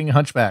fucking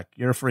hunchback.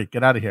 You're a freak.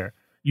 Get out of here.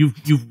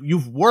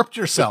 You've warped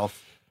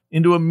yourself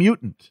into a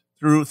mutant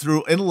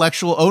through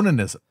intellectual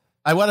onanism.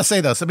 I want to say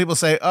though, some people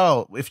say,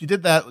 "Oh, if you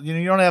did that,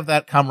 you don't have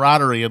that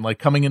camaraderie and like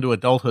coming into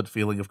adulthood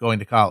feeling of going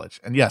to college."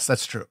 And yes,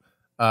 that's true.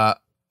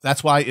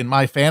 That's why in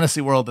my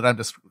fantasy world that I'm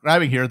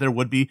describing here, there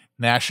would be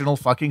national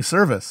fucking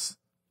service.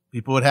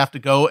 People would have to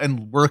go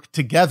and work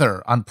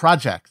together on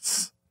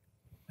projects,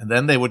 and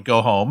then they would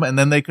go home, and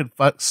then they could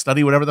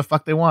study whatever the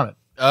fuck they wanted.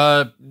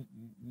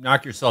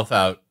 Knock yourself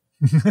out.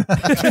 Have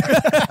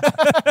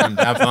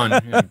fun.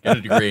 Get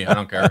a degree. I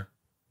don't care.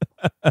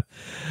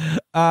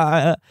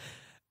 All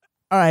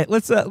right,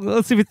 let's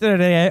leave it there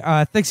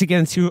today. Thanks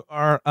again to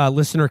our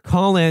listener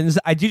call-ins.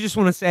 I do just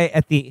want to say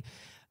at the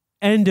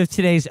end of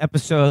today's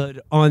episode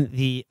on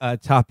the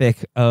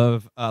topic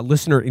of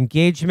listener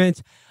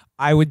engagement,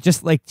 I would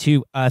just like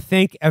to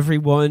thank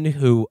everyone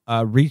who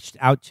reached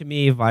out to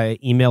me via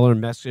email or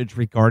message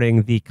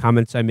regarding the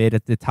comments I made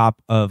at the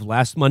top of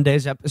last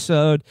Monday's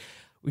episode.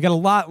 We got a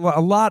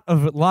lot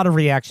of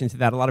reaction to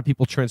that. A lot of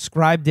people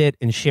transcribed it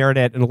and shared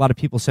it, and a lot of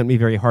people sent me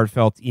very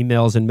heartfelt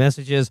emails and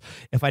messages.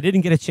 If I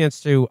didn't get a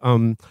chance to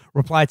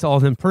reply to all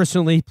of them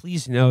personally,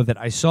 please know that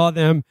I saw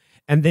them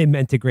and they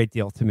meant a great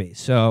deal to me.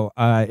 So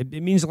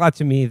it means a lot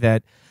to me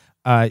that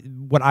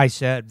what I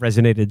said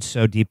resonated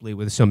so deeply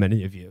with so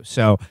many of you.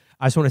 So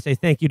I just want to say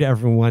thank you to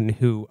everyone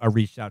who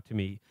reached out to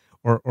me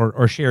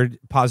or shared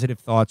positive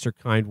thoughts or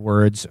kind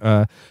words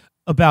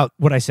about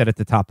what I said at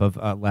the top of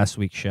last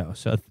week's show.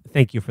 So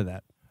thank you for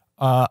that.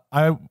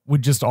 I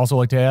would just also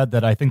like to add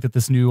that I think that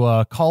this new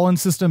call-in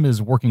system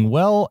is working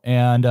well,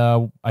 and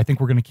I think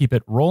we're going to keep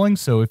it rolling.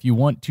 So if you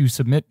want to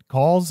submit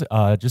calls,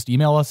 just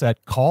email us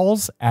at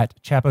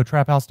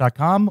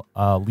calls@chapotraphouse.com.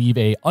 Leave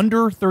a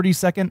under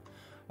 30-second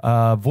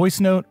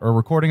voice note or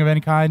recording of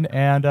any kind,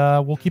 and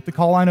we'll keep the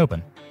call line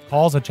open.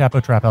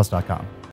 Calls@chapotraphouse.com.